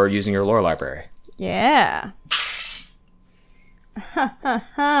 for using your lore library. Yeah.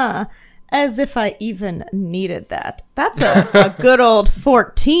 As if I even needed that. That's a good old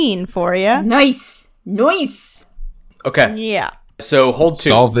 14 for you. Nice. Nice. Okay. Yeah. So hold 2.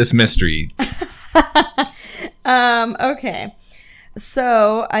 Solve this mystery. Okay.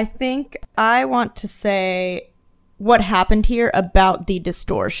 So I think I want to say what happened here about the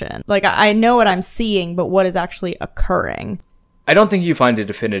distortion. Like, I know what I'm seeing, but what is actually occurring? I don't think you find a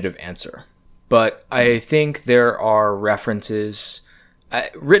definitive answer, but I think there are references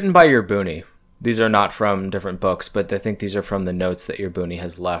written by your Booney. These are not from different books, but I think these are from the notes that your Booney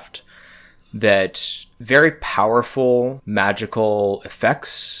has left, that very powerful magical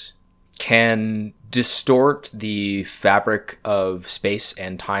effects can distort the fabric of space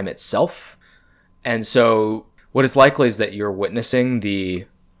and time itself. And so what is likely is that you're witnessing the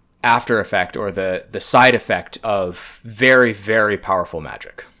after effect or the side effect of very, very powerful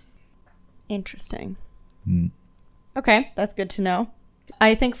magic. Interesting. Okay, that's good to know.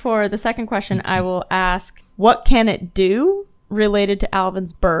 I think for the second question, I will ask, what can it do related to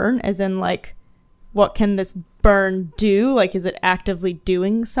Alvin's burn? As in, like, what can this burn do? Like, is it actively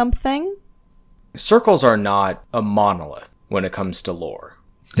doing something? Circles are not a monolith when it comes to lore.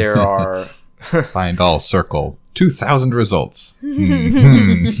 There are... Find all circle. 2,000 results.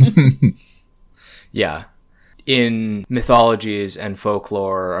 Yeah. In mythologies and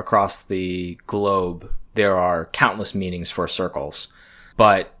folklore across the globe, there are countless meanings for circles.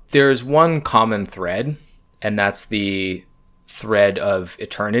 But there's one common thread, and that's the thread of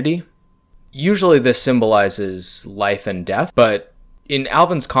eternity. Usually this symbolizes life and death, but in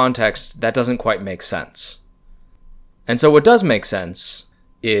Alvin's context, that doesn't quite make sense. And so what does make sense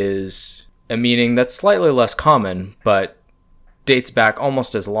is a meaning that's slightly less common, but dates back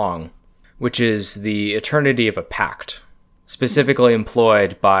almost as long, which is the eternity of a pact, specifically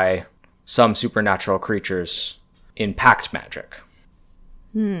employed by some supernatural creatures in pact magic.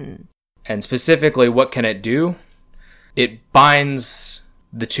 And specifically, what can it do? It binds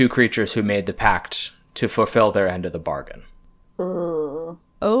the two creatures who made the pact to fulfill their end of the bargain. Ugh.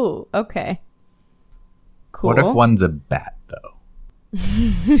 Oh, okay. Cool. What if one's a bat, though?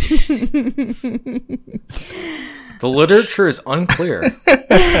 The literature is unclear.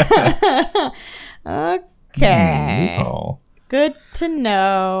 Okay. Loophole. Good to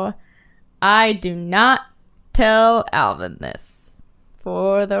know. I do not tell Alvin this,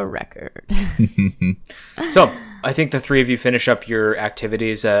 for the record. So, I think the three of you finish up your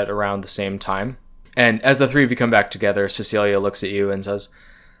activities at around the same time. And as the three of you come back together, Cecilia looks at you and says,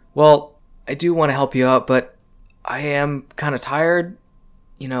 well, I do want to help you out, but I am kind of tired,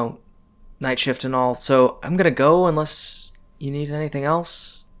 night shift and all, so I'm going to go unless you need anything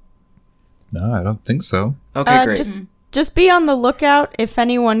else. No, I don't think so. Okay, great. Just be on the lookout if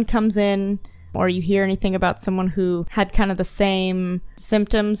anyone comes in or you hear anything about someone who had kind of the same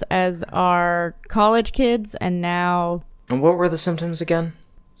symptoms as our college kids and now And what were the symptoms again?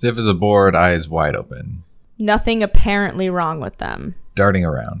 Ziv is aboard, eyes wide open, nothing apparently wrong with them. darting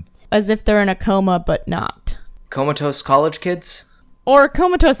around. As if they're in a coma, but not. Comatose college kids? Or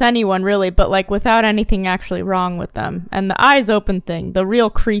comatose anyone, really, but like without anything actually wrong with them. And the eyes open thing, the real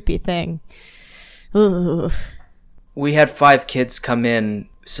creepy thing. Ooh. We had 5 kids come in,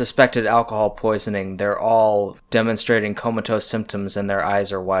 suspected alcohol poisoning. They're all demonstrating comatose symptoms and their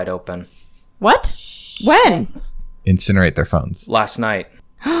eyes are wide open. What? When? Incinerate their phones. Last night.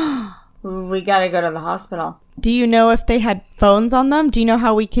 We gotta go to the hospital. Do you know if they had phones on them? Do you know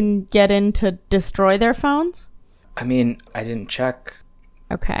how we can get in to destroy their phones? I mean, I didn't check.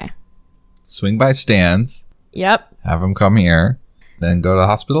 Okay. Swing by Stan's, Yep. have them come here, then go to the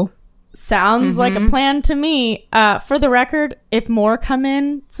hospital. Sounds like a plan to me. For the record, if more come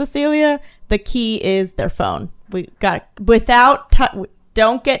in, Cecilia, the key is their phone. We got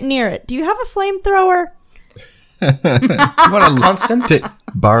don't get near it. Do you have a flamethrower? You want to Constance,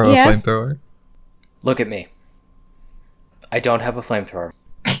 borrow Yes? a flamethrower? look at me. I don't have a flamethrower.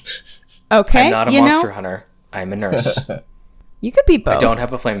 Okay. I'm not a monster hunter. I'm a nurse. You could be both. I don't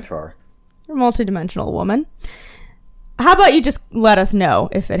have a flamethrower. You're a multidimensional woman. How about you just let us know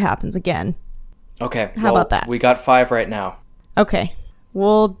if it happens again? Okay. How about that? We got 5 right now. Okay.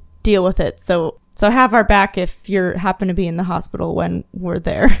 We'll deal with it. So have our back if you happen to be in the hospital when we're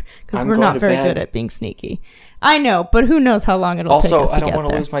there. Because I'm we're going not to very bed. good at being sneaky. I know, but who knows how long it'll take Also, us to I don't get want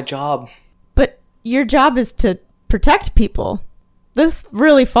to there. lose my job. But your job is to protect people. This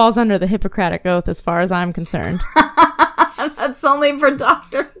really falls under the Hippocratic Oath as far as I'm concerned. That's only for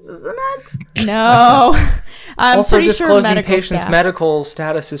doctors, isn't it? No. I'm Also, pretty sure disclosing medical patients' staff. medical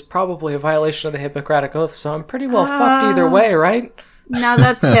status is probably a violation of the Hippocratic Oath, so I'm pretty well fucked either way, right? No,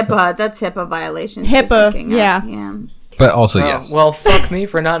 that's HIPAA. That's HIPAA violations. HIPAA, you're thinking of. yeah. Yeah. But also, yes. Well, fuck me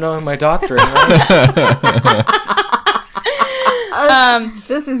for not knowing my doctoring, right?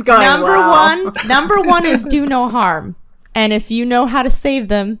 This is going Number one is do no harm. And if you know how to save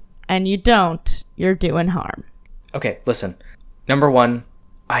them and you don't, you're doing harm. Okay, listen. Number 1,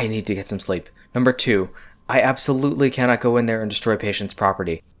 I need to get some sleep. Number 2, I absolutely cannot go in there and destroy patients'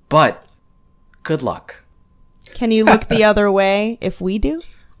 property. But, good luck. Can you look the other way if we do?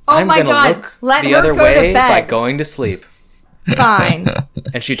 Oh I'm my gonna god. look Let the her other go way to by bed. going to sleep. Fine.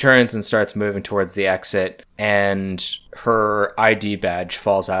 And she turns and starts moving towards the exit, and her ID badge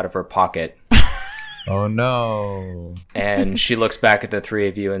falls out of her pocket. Oh no. And she looks back at the 3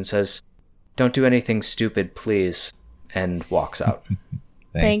 of you and says, "Don't do anything stupid, please," and walks out.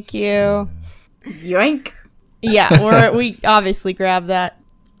 Thanks. Thank you. Yoink. Yeah, we obviously grab that.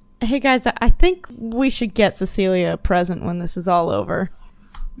 Hey guys, I think we should get Cecilia a present when this is all over.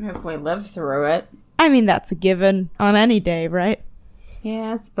 If we live through it. I mean, that's a given on any day, right?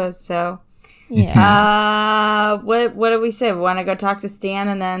 Yeah, I suppose so. Yeah. What do we say? We want to go talk to Stan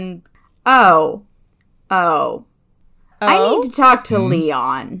and then... Oh. I need to talk to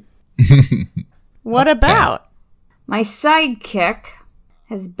Leon. What about? My sidekick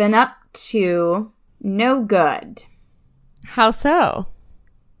has been up to no good. How so?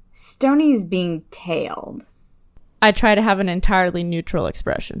 Stoney's being tailed. I try to have an entirely neutral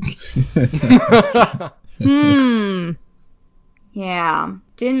expression. Yeah.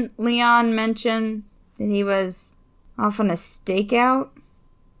 Didn't Leon mention that he was off on a stakeout?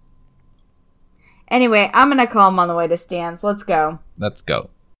 Anyway, I'm gonna call him on the way to Stan's. Let's go. Let's go.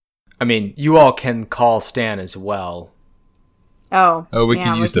 I mean, you all can call Stan as well. Oh. Oh, we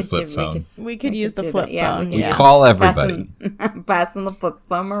yeah, could use the could flip do- phone. We could use the do flip that. Yeah, phone. we We Yeah. call everybody. Passing the flip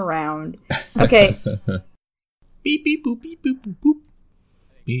phone around. Okay. Beep, beep, boop, beep, boop, boop, boop.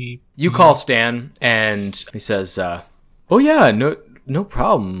 Beep. You call Stan, and he says, "Oh yeah, no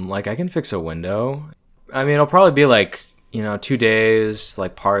problem. Like I can fix a window. I mean, it'll probably be like 2 days,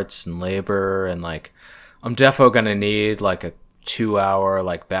 like parts and labor, and like I'm defo gonna need like a 2-hour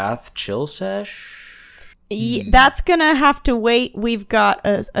like bath chill sesh." That's gonna have to wait. We've got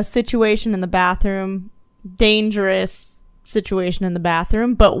a situation in the bathroom, dangerous situation in the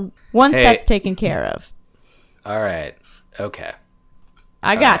bathroom, but once Hey. that's taken care of, All right, okay.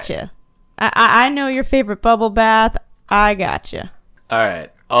 I got you. I know your favorite bubble bath. I got you. All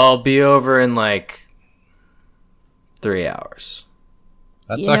right, I'll be over in like 3 hours.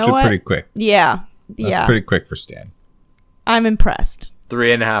 That's You know actually what? pretty quick. Yeah, That's yeah. pretty quick for Stan. I'm impressed.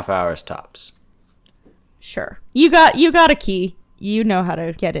 3.5 hours tops. Sure, you got a key. You know how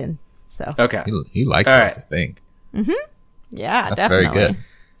to get in. So Okay. He likes All us, right. I think. yeah, That's definitely. very good.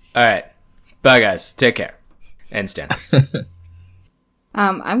 All right. Bye, guys. Take care. And Stan.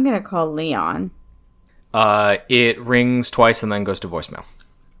 I'm gonna call Leon. It rings twice and then goes to voicemail.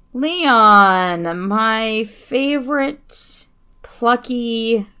 Leon, my favorite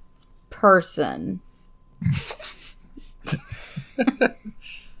plucky person.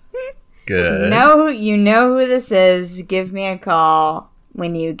 Good. You know who this is. Give me a call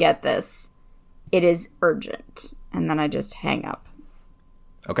when you get this. It is urgent. And then I just hang up.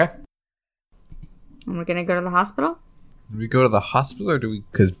 Okay. And we're gonna go to the hospital? Do we go to the hospital or do we?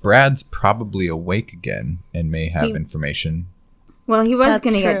 Because Brad's probably awake again and may have He- information. Well, he was That's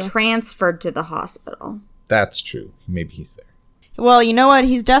gonna get true. transferred to the hospital. That's true. Maybe he's there. Well, you know what?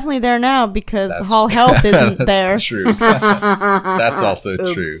 He's definitely there now because That's- Hall Health isn't That's there. true. That's also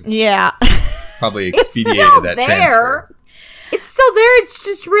Oops. true. Yeah. Probably It's expediated still that there. transfer. It's still there. It's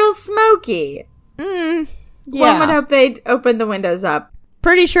just real smoky. Yeah. One would hope they'd open the windows up.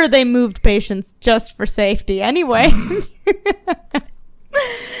 Pretty sure they moved patients just for safety. Anyway.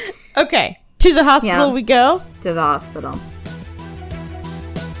 Okay. To the hospital Yeah. we go. To the hospital.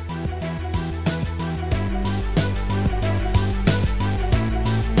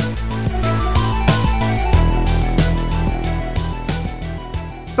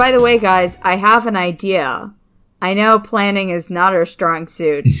 By the way, guys, I have an idea. I know planning is not our strong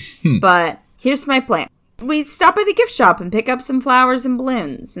suit, but here's my plan. We stop by the gift shop and pick up some flowers and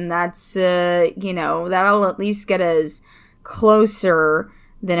balloons, and that's, that'll at least get us closer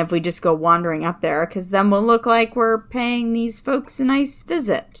than if we just go wandering up there, because then we'll look like we're paying these folks a nice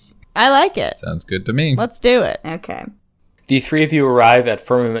visit. I like it. Sounds good to me. Let's do it. Okay. The three of you arrive at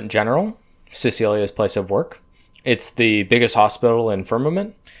Firmament General, Cecilia's place of work. It's the biggest hospital in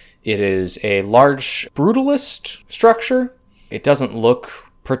Firmament. It is a large brutalist structure. It doesn't look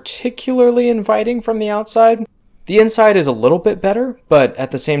particularly inviting from the outside. The inside is a little bit better, but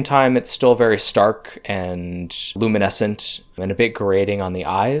at the same time, it's still very stark and luminescent and a bit grating on the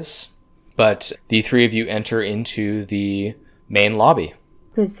eyes. But the three of you enter into the main lobby.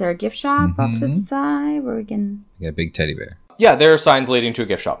 Is there a gift shop off to the side where we can... I got a big teddy bear. Yeah, there are signs leading to a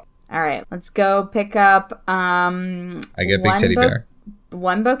gift shop. All right, let's go pick up I got a big teddy bear.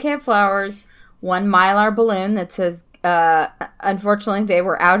 one bouquet of flowers, one Mylar balloon that says, unfortunately, they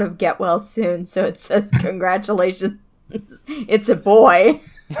were out of get well soon, so it says, congratulations, it's a boy.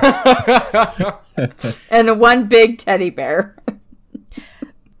 And one big teddy bear.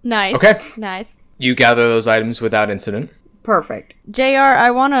 Nice. Okay. Nice. You gather those items without incident. Perfect. JR, I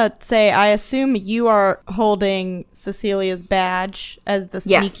want to say, I assume you are holding Cecilia's badge as the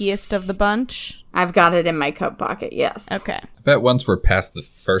Yes. sneakiest of the bunch. I've got it in my coat pocket, yes. Okay. I bet once we're past the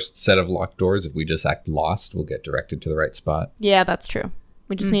first set of locked doors, if we just act lost, we'll get directed to the right spot. Yeah, that's true.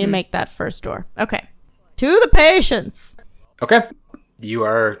 We just need to make that first door. Okay. To the patients. Okay. You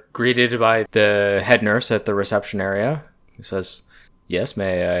are greeted by the head nurse at the reception area who says, "Yes,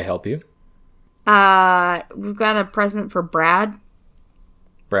 may I help you?" We've got a present for Brad,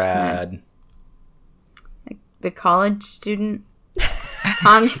 Brad. the college student.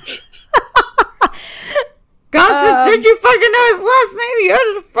 Constance, did you fucking know his last name? You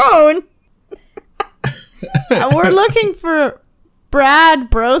had the phone. We're looking for Brad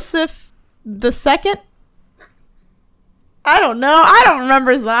Broseph the second. I don't know. I don't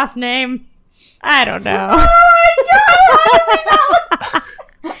remember his last name. I don't know.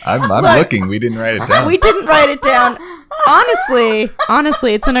 I'm looking. We didn't write it down. We didn't write it down. Honestly,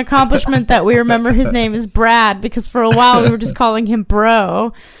 it's an accomplishment that we remember his name is Brad because for a while we were just calling him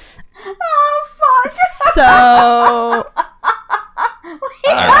Bro. Oh, fuck. So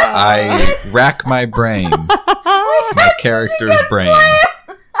I rack my brain. We my character's brain.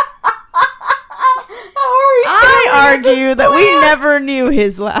 I argue that we never knew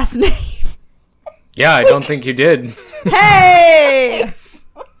his last name. Yeah, I don't think you did. Hey!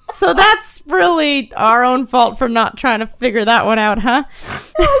 So that's really our own fault for not trying to figure that one out, huh?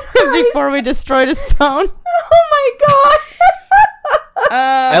 Before we destroyed his phone. Oh my god.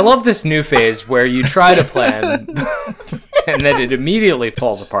 I love this new phase where you try to plan and then it immediately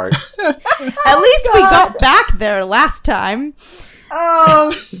falls apart. At least we got back there last time. Oh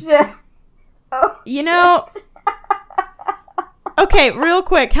shit. You know... Okay, real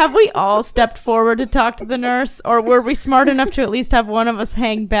quick, have we all stepped forward to talk to the nurse? Or were we smart enough to at least have one of us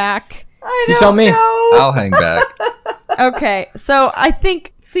hang back? I You don't tell me. know. I'll hang back. Okay, so I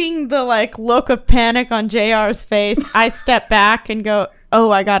think seeing the, look of panic on JR's face, I step back and go, oh,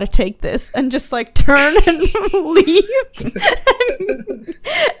 I gotta take this, and just, turn and leave.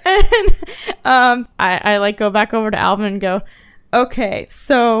 I go back over to Alvin and go, okay,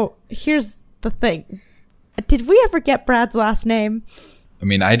 so here's the thing. Did we ever get Brad's last name? I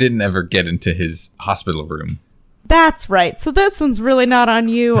mean, I didn't ever get into his hospital room. That's right. So this one's really not on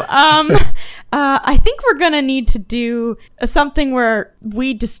you. I think we're gonna need to do something where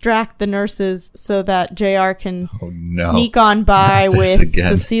we distract the nurses so that JR can sneak on by Not this with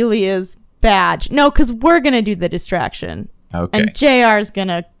again. Cecilia's badge. No, because we're gonna do the distraction. Okay. And JR's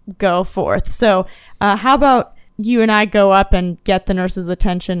gonna go forth. So how about you and I go up and get the nurse's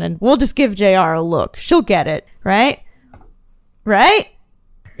attention, and we'll just give JR a look. She'll get it, right? Right?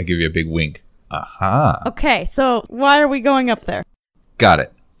 I give you a big wink. Aha. Okay, so why are we going up there? Got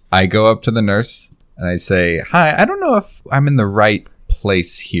it. I go up to the nurse and I say, hi, I don't know if I'm in the right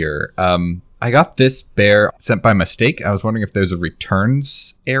place here. I got this bear sent by mistake. I was wondering if there's a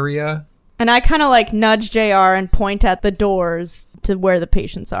returns area. And I kind of nudge JR and point at the doors to where the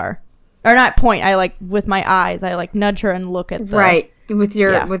patients are. Or not point, I with my eyes, I nudge her and look at the... Right. With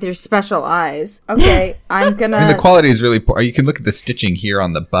your special eyes. Okay, I'm gonna... I mean, the quality is really poor. You can look at the stitching here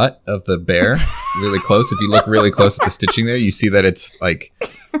on the butt of the bear really close. If you look really close at the stitching there, you see that it's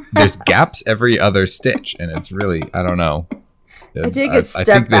there's gaps every other stitch. And it's really, I don't know. I take a step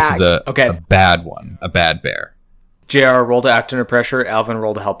I think this back. is a Okay. bad one. A bad bear. JR, roll to act under pressure. Alvin,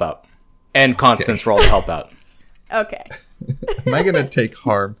 roll to help out. And Constance, roll to help out. Okay. Am I going to take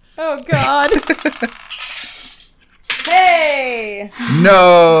harm? Oh, God. Hey!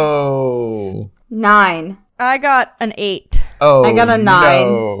 No! 9. I got an 8. Oh, I got a 9.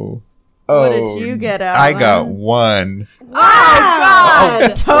 No. Oh, What did you get, I got Alan? 1. Oh,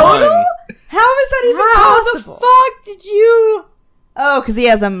 God! Total? How is that even How the possible? fuck did you... Oh, because he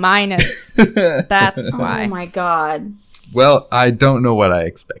has a minus. That's why. Oh my god. Well, I don't know what I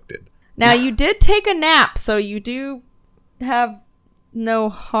expected. Now, you did take a nap, so you do have no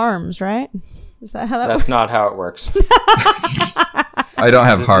harms, right? Is that how that That's works? not how it works. I don't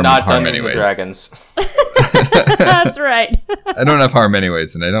have This is harm, not harm Dungeons and anyways. Dragons. That's right. I don't have harm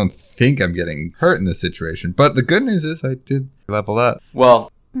anyways, and I don't think I'm getting hurt in this situation. But the good news is I did level up.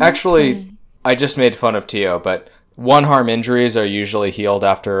 Well, actually, I just made fun of Tio, but 1 harm injuries are usually healed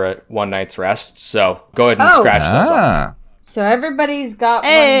after 1 night's rest, so go ahead and Oh. scratch those off. Ah, So everybody's got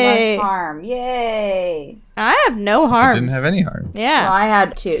Hey. 1 less harm. Yay. I have no I harms. didn't have any harm. Yeah. Well, I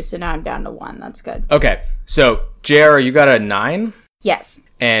had 2, so now I'm down to 1. That's good. Okay, so JR, you got a 9, Yes.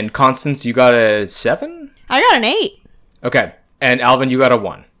 and Constance, you got a 7? I got an 8. Okay, and Alvin, you got a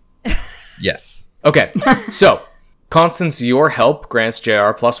 1. Yes. Okay, so Constance, your help grants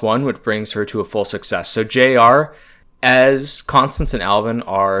JR +1, which brings her to a full success. So JR, as Constance and Alvin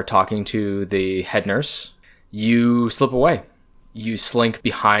are talking to the head nurse, you slip away. You slink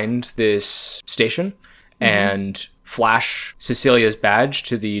behind this station and flash Cecilia's badge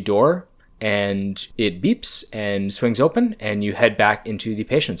to the door, and it beeps and swings open, and you head back into the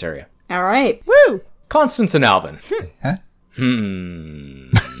patient's area. All right. Woo! Constance and Alvin. Huh?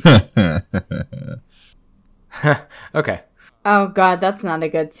 Okay. Oh god, that's not a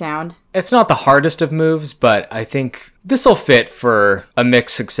good sound. It's not the hardest of moves, but I think this'll fit for a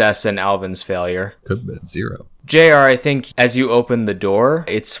mixed success and Alvin's failure. Could have been 0. JR, I think as you open the door,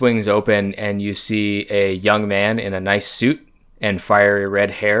 it swings open and you see a young man in a nice suit and fiery red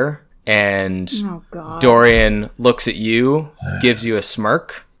hair. And Oh god. Dorian looks at you, gives you a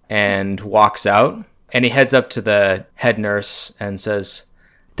smirk, and walks out. And he heads up to the head nurse and says,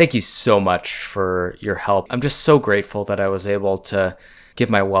 "Thank you so much for your help. I'm just so grateful that I was able to give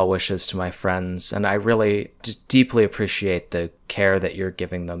my well wishes to my friends. And I really deeply appreciate the care that you're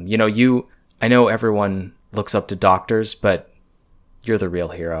giving them. You know, I know everyone looks up to doctors, but you're the real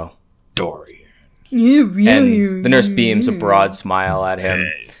hero." Dorian. You really. And the nurse beams a broad smile at him,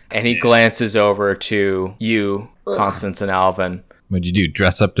 and he glances over to you, Constance and Alvin. What'd you do?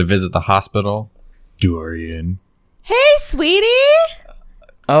 Dress up to visit the hospital? Dorian. Hey, sweetie.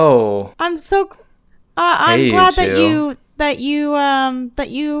 Oh, I'm so. I'm Hey, you glad two. that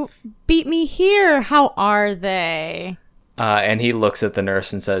you beat me here. How are they? and he looks at the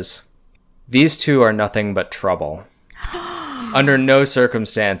nurse and says, "These two are nothing but trouble. Under no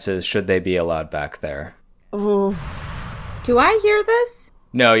circumstances should they be allowed back there." Ooh. Do I hear this?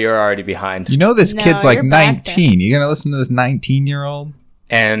 No, you're already behind. You know this No, kid's like you're back 19. You gonna listen to this 19-year-old?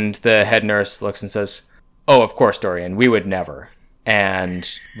 And the head nurse looks and says, "Oh, of course, Dorian, we would never." And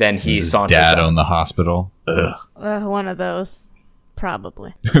then he Does his saunters dad up. own the hospital? Ugh. One of those,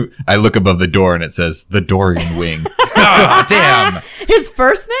 probably. I look above the door and it says the Dorian Wing. Oh, damn. His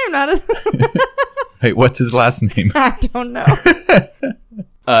first name, not his. Hey, what's his last name? I don't know.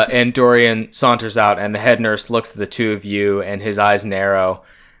 And Dorian saunters out, and the head nurse looks at the two of you, and his eyes narrow,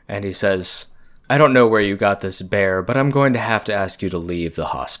 and he says, "I don't know where you got this bear, but I'm going to have to ask you to leave the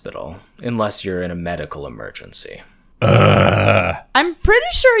hospital, unless you're in a medical emergency." I'm pretty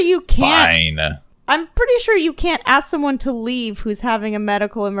sure you can't. Fine. I'm pretty sure you can't ask someone to leave who's having a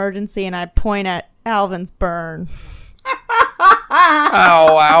medical emergency, and I point at Alvin's burn.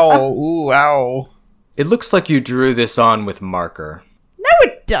 Ow, ow, ooh, ow. It looks like you drew this on with marker. No,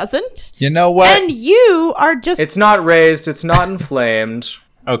 it doesn't. You know what? And you are just. It's not raised, it's not inflamed.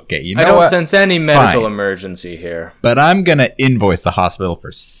 Okay, you know I don't what? sense any medical Fine. emergency here. But I'm gonna invoice the hospital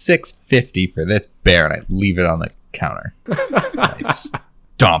for $650 for this bear, and I leave it on the counter. I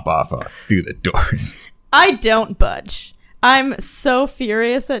stomp off through the doors. I don't budge. I'm so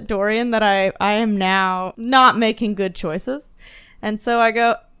furious at Dorian that I am now not making good choices. And so I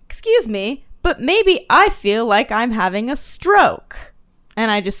go, "Excuse me, but maybe I feel like I'm having a stroke." And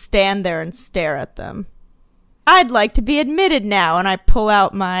I just stand there and stare at them. "I'd like to be admitted now." And I pull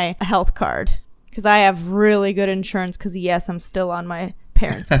out my health card because I have really good insurance because, yes, I'm still on my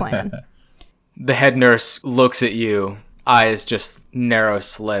parents' plan. The head nurse looks at you, eyes just narrow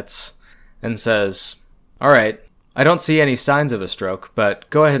slits, and says, "All right, I don't see any signs of a stroke, but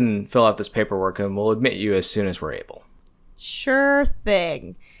go ahead and fill out this paperwork and we'll admit you as soon as we're able." Sure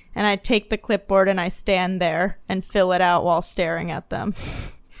thing. And I take the clipboard and I stand there and fill it out while staring at them.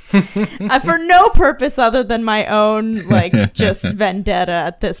 For no purpose other than my own, just vendetta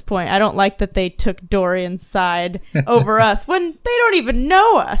at this point. I don't like that they took Dorian's side over us when they don't even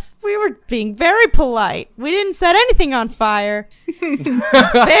know us. We were being very polite. We didn't set anything on fire.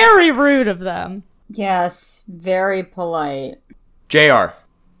 Very rude of them. Yes, very polite. JR.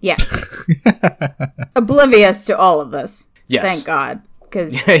 Yes. Oblivious to all of this. Yes. Thank God.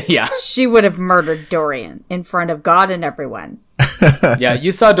 Because Yeah. she would have murdered Dorian in front of God and everyone. Yeah,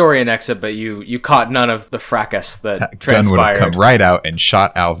 you saw Dorian exit, but you caught none of the fracas that Gun would have transpired. come right out and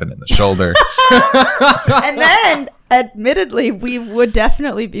shot Alvin in the shoulder. And then, admittedly, we would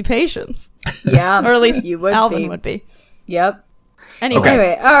definitely be patients. Yeah. Or at least you would Alvin be. would be. Yep. Anyway. Okay.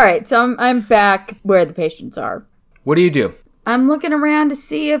 Anyway, all right. So I'm back where the patients are. What do you do? I'm looking around to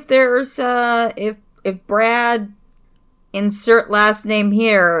see if there's if Brad, insert last name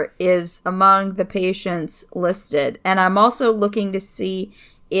here, is among the patients listed, and I'm also looking to see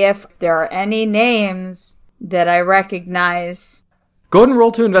if there are any names that I recognize. Go ahead and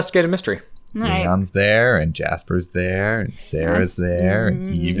roll to investigate a mystery. All right. Leon's there, and Jasper's there, and Sarah's there, and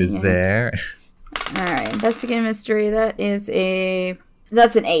Eve is there. All right. Investigate mystery.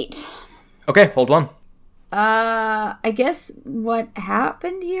 That's an 8. Okay, hold one. I guess what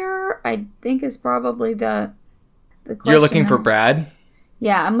happened here, I think, is probably the question. You're looking for Brad?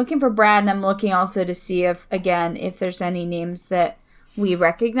 Yeah, I'm looking for Brad, and I'm looking also to see if there's any names that we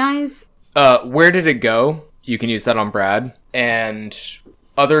recognize. Where did it go? You can use that on Brad. And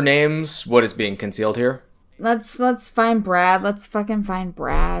other names, what is being concealed here? Let's find Brad. Let's fucking find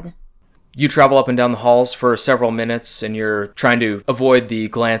Brad. You travel up and down the halls for several minutes, and you're trying to avoid the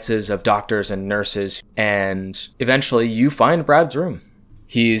glances of doctors and nurses, and eventually you find Brad's room.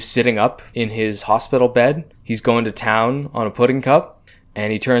 He's sitting up in his hospital bed. He's going to town on a pudding cup,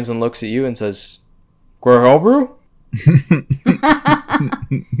 and he turns and looks at you and says, "Can I help you?"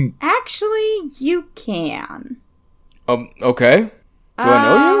 Actually, you can. Okay. Do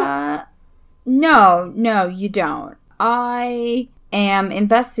I know you? No, you don't. I am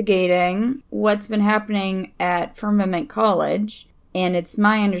investigating what's been happening at Firmament College, and it's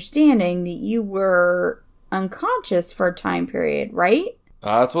my understanding that you were unconscious for a time period, right?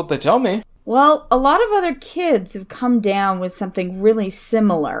 That's what they tell me. Well, a lot of other kids have come down with something really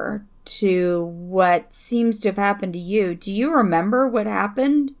similar to what seems to have happened to you. Do you remember what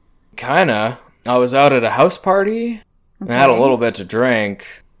happened? Kinda. I was out at a house party. Okay. I had a little bit to drink.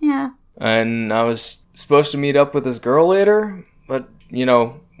 Yeah. And I was supposed to meet up with this girl later, but,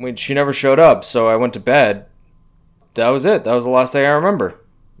 she never showed up, so I went to bed. That was it. That was the last day I remember.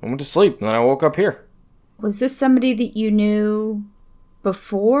 I went to sleep, and then I woke up here. Was this somebody that you knew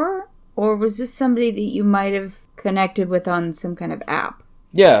before? Or was this somebody that you might have connected with on some kind of app?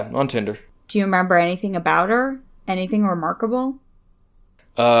 Yeah, on Tinder. Do you remember anything about her? Anything remarkable?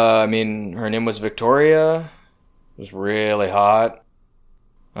 Her name was Victoria. It was really hot.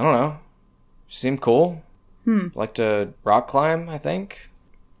 I don't know. She seemed cool. Liked to rock climb, I think.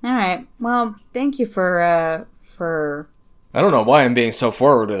 All right. Well, thank you for I don't know why I'm being so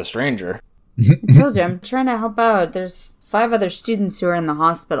forward with a stranger. I told you, I'm trying to help out. There's 5 other students who are in the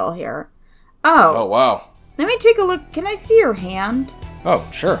hospital here. Oh, wow. Let me take a look. Can I see your hand? Oh,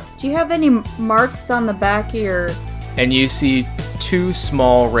 sure. Do you have any marks on the back of your... And you see 2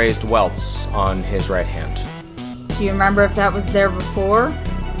 small raised welts on his right hand. Do you remember if that was there before?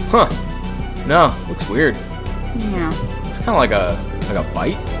 Huh. No, looks weird. Yeah. It's kind of like a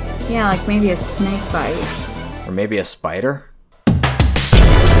bite. Yeah, like maybe a snake bite. Or maybe a spider.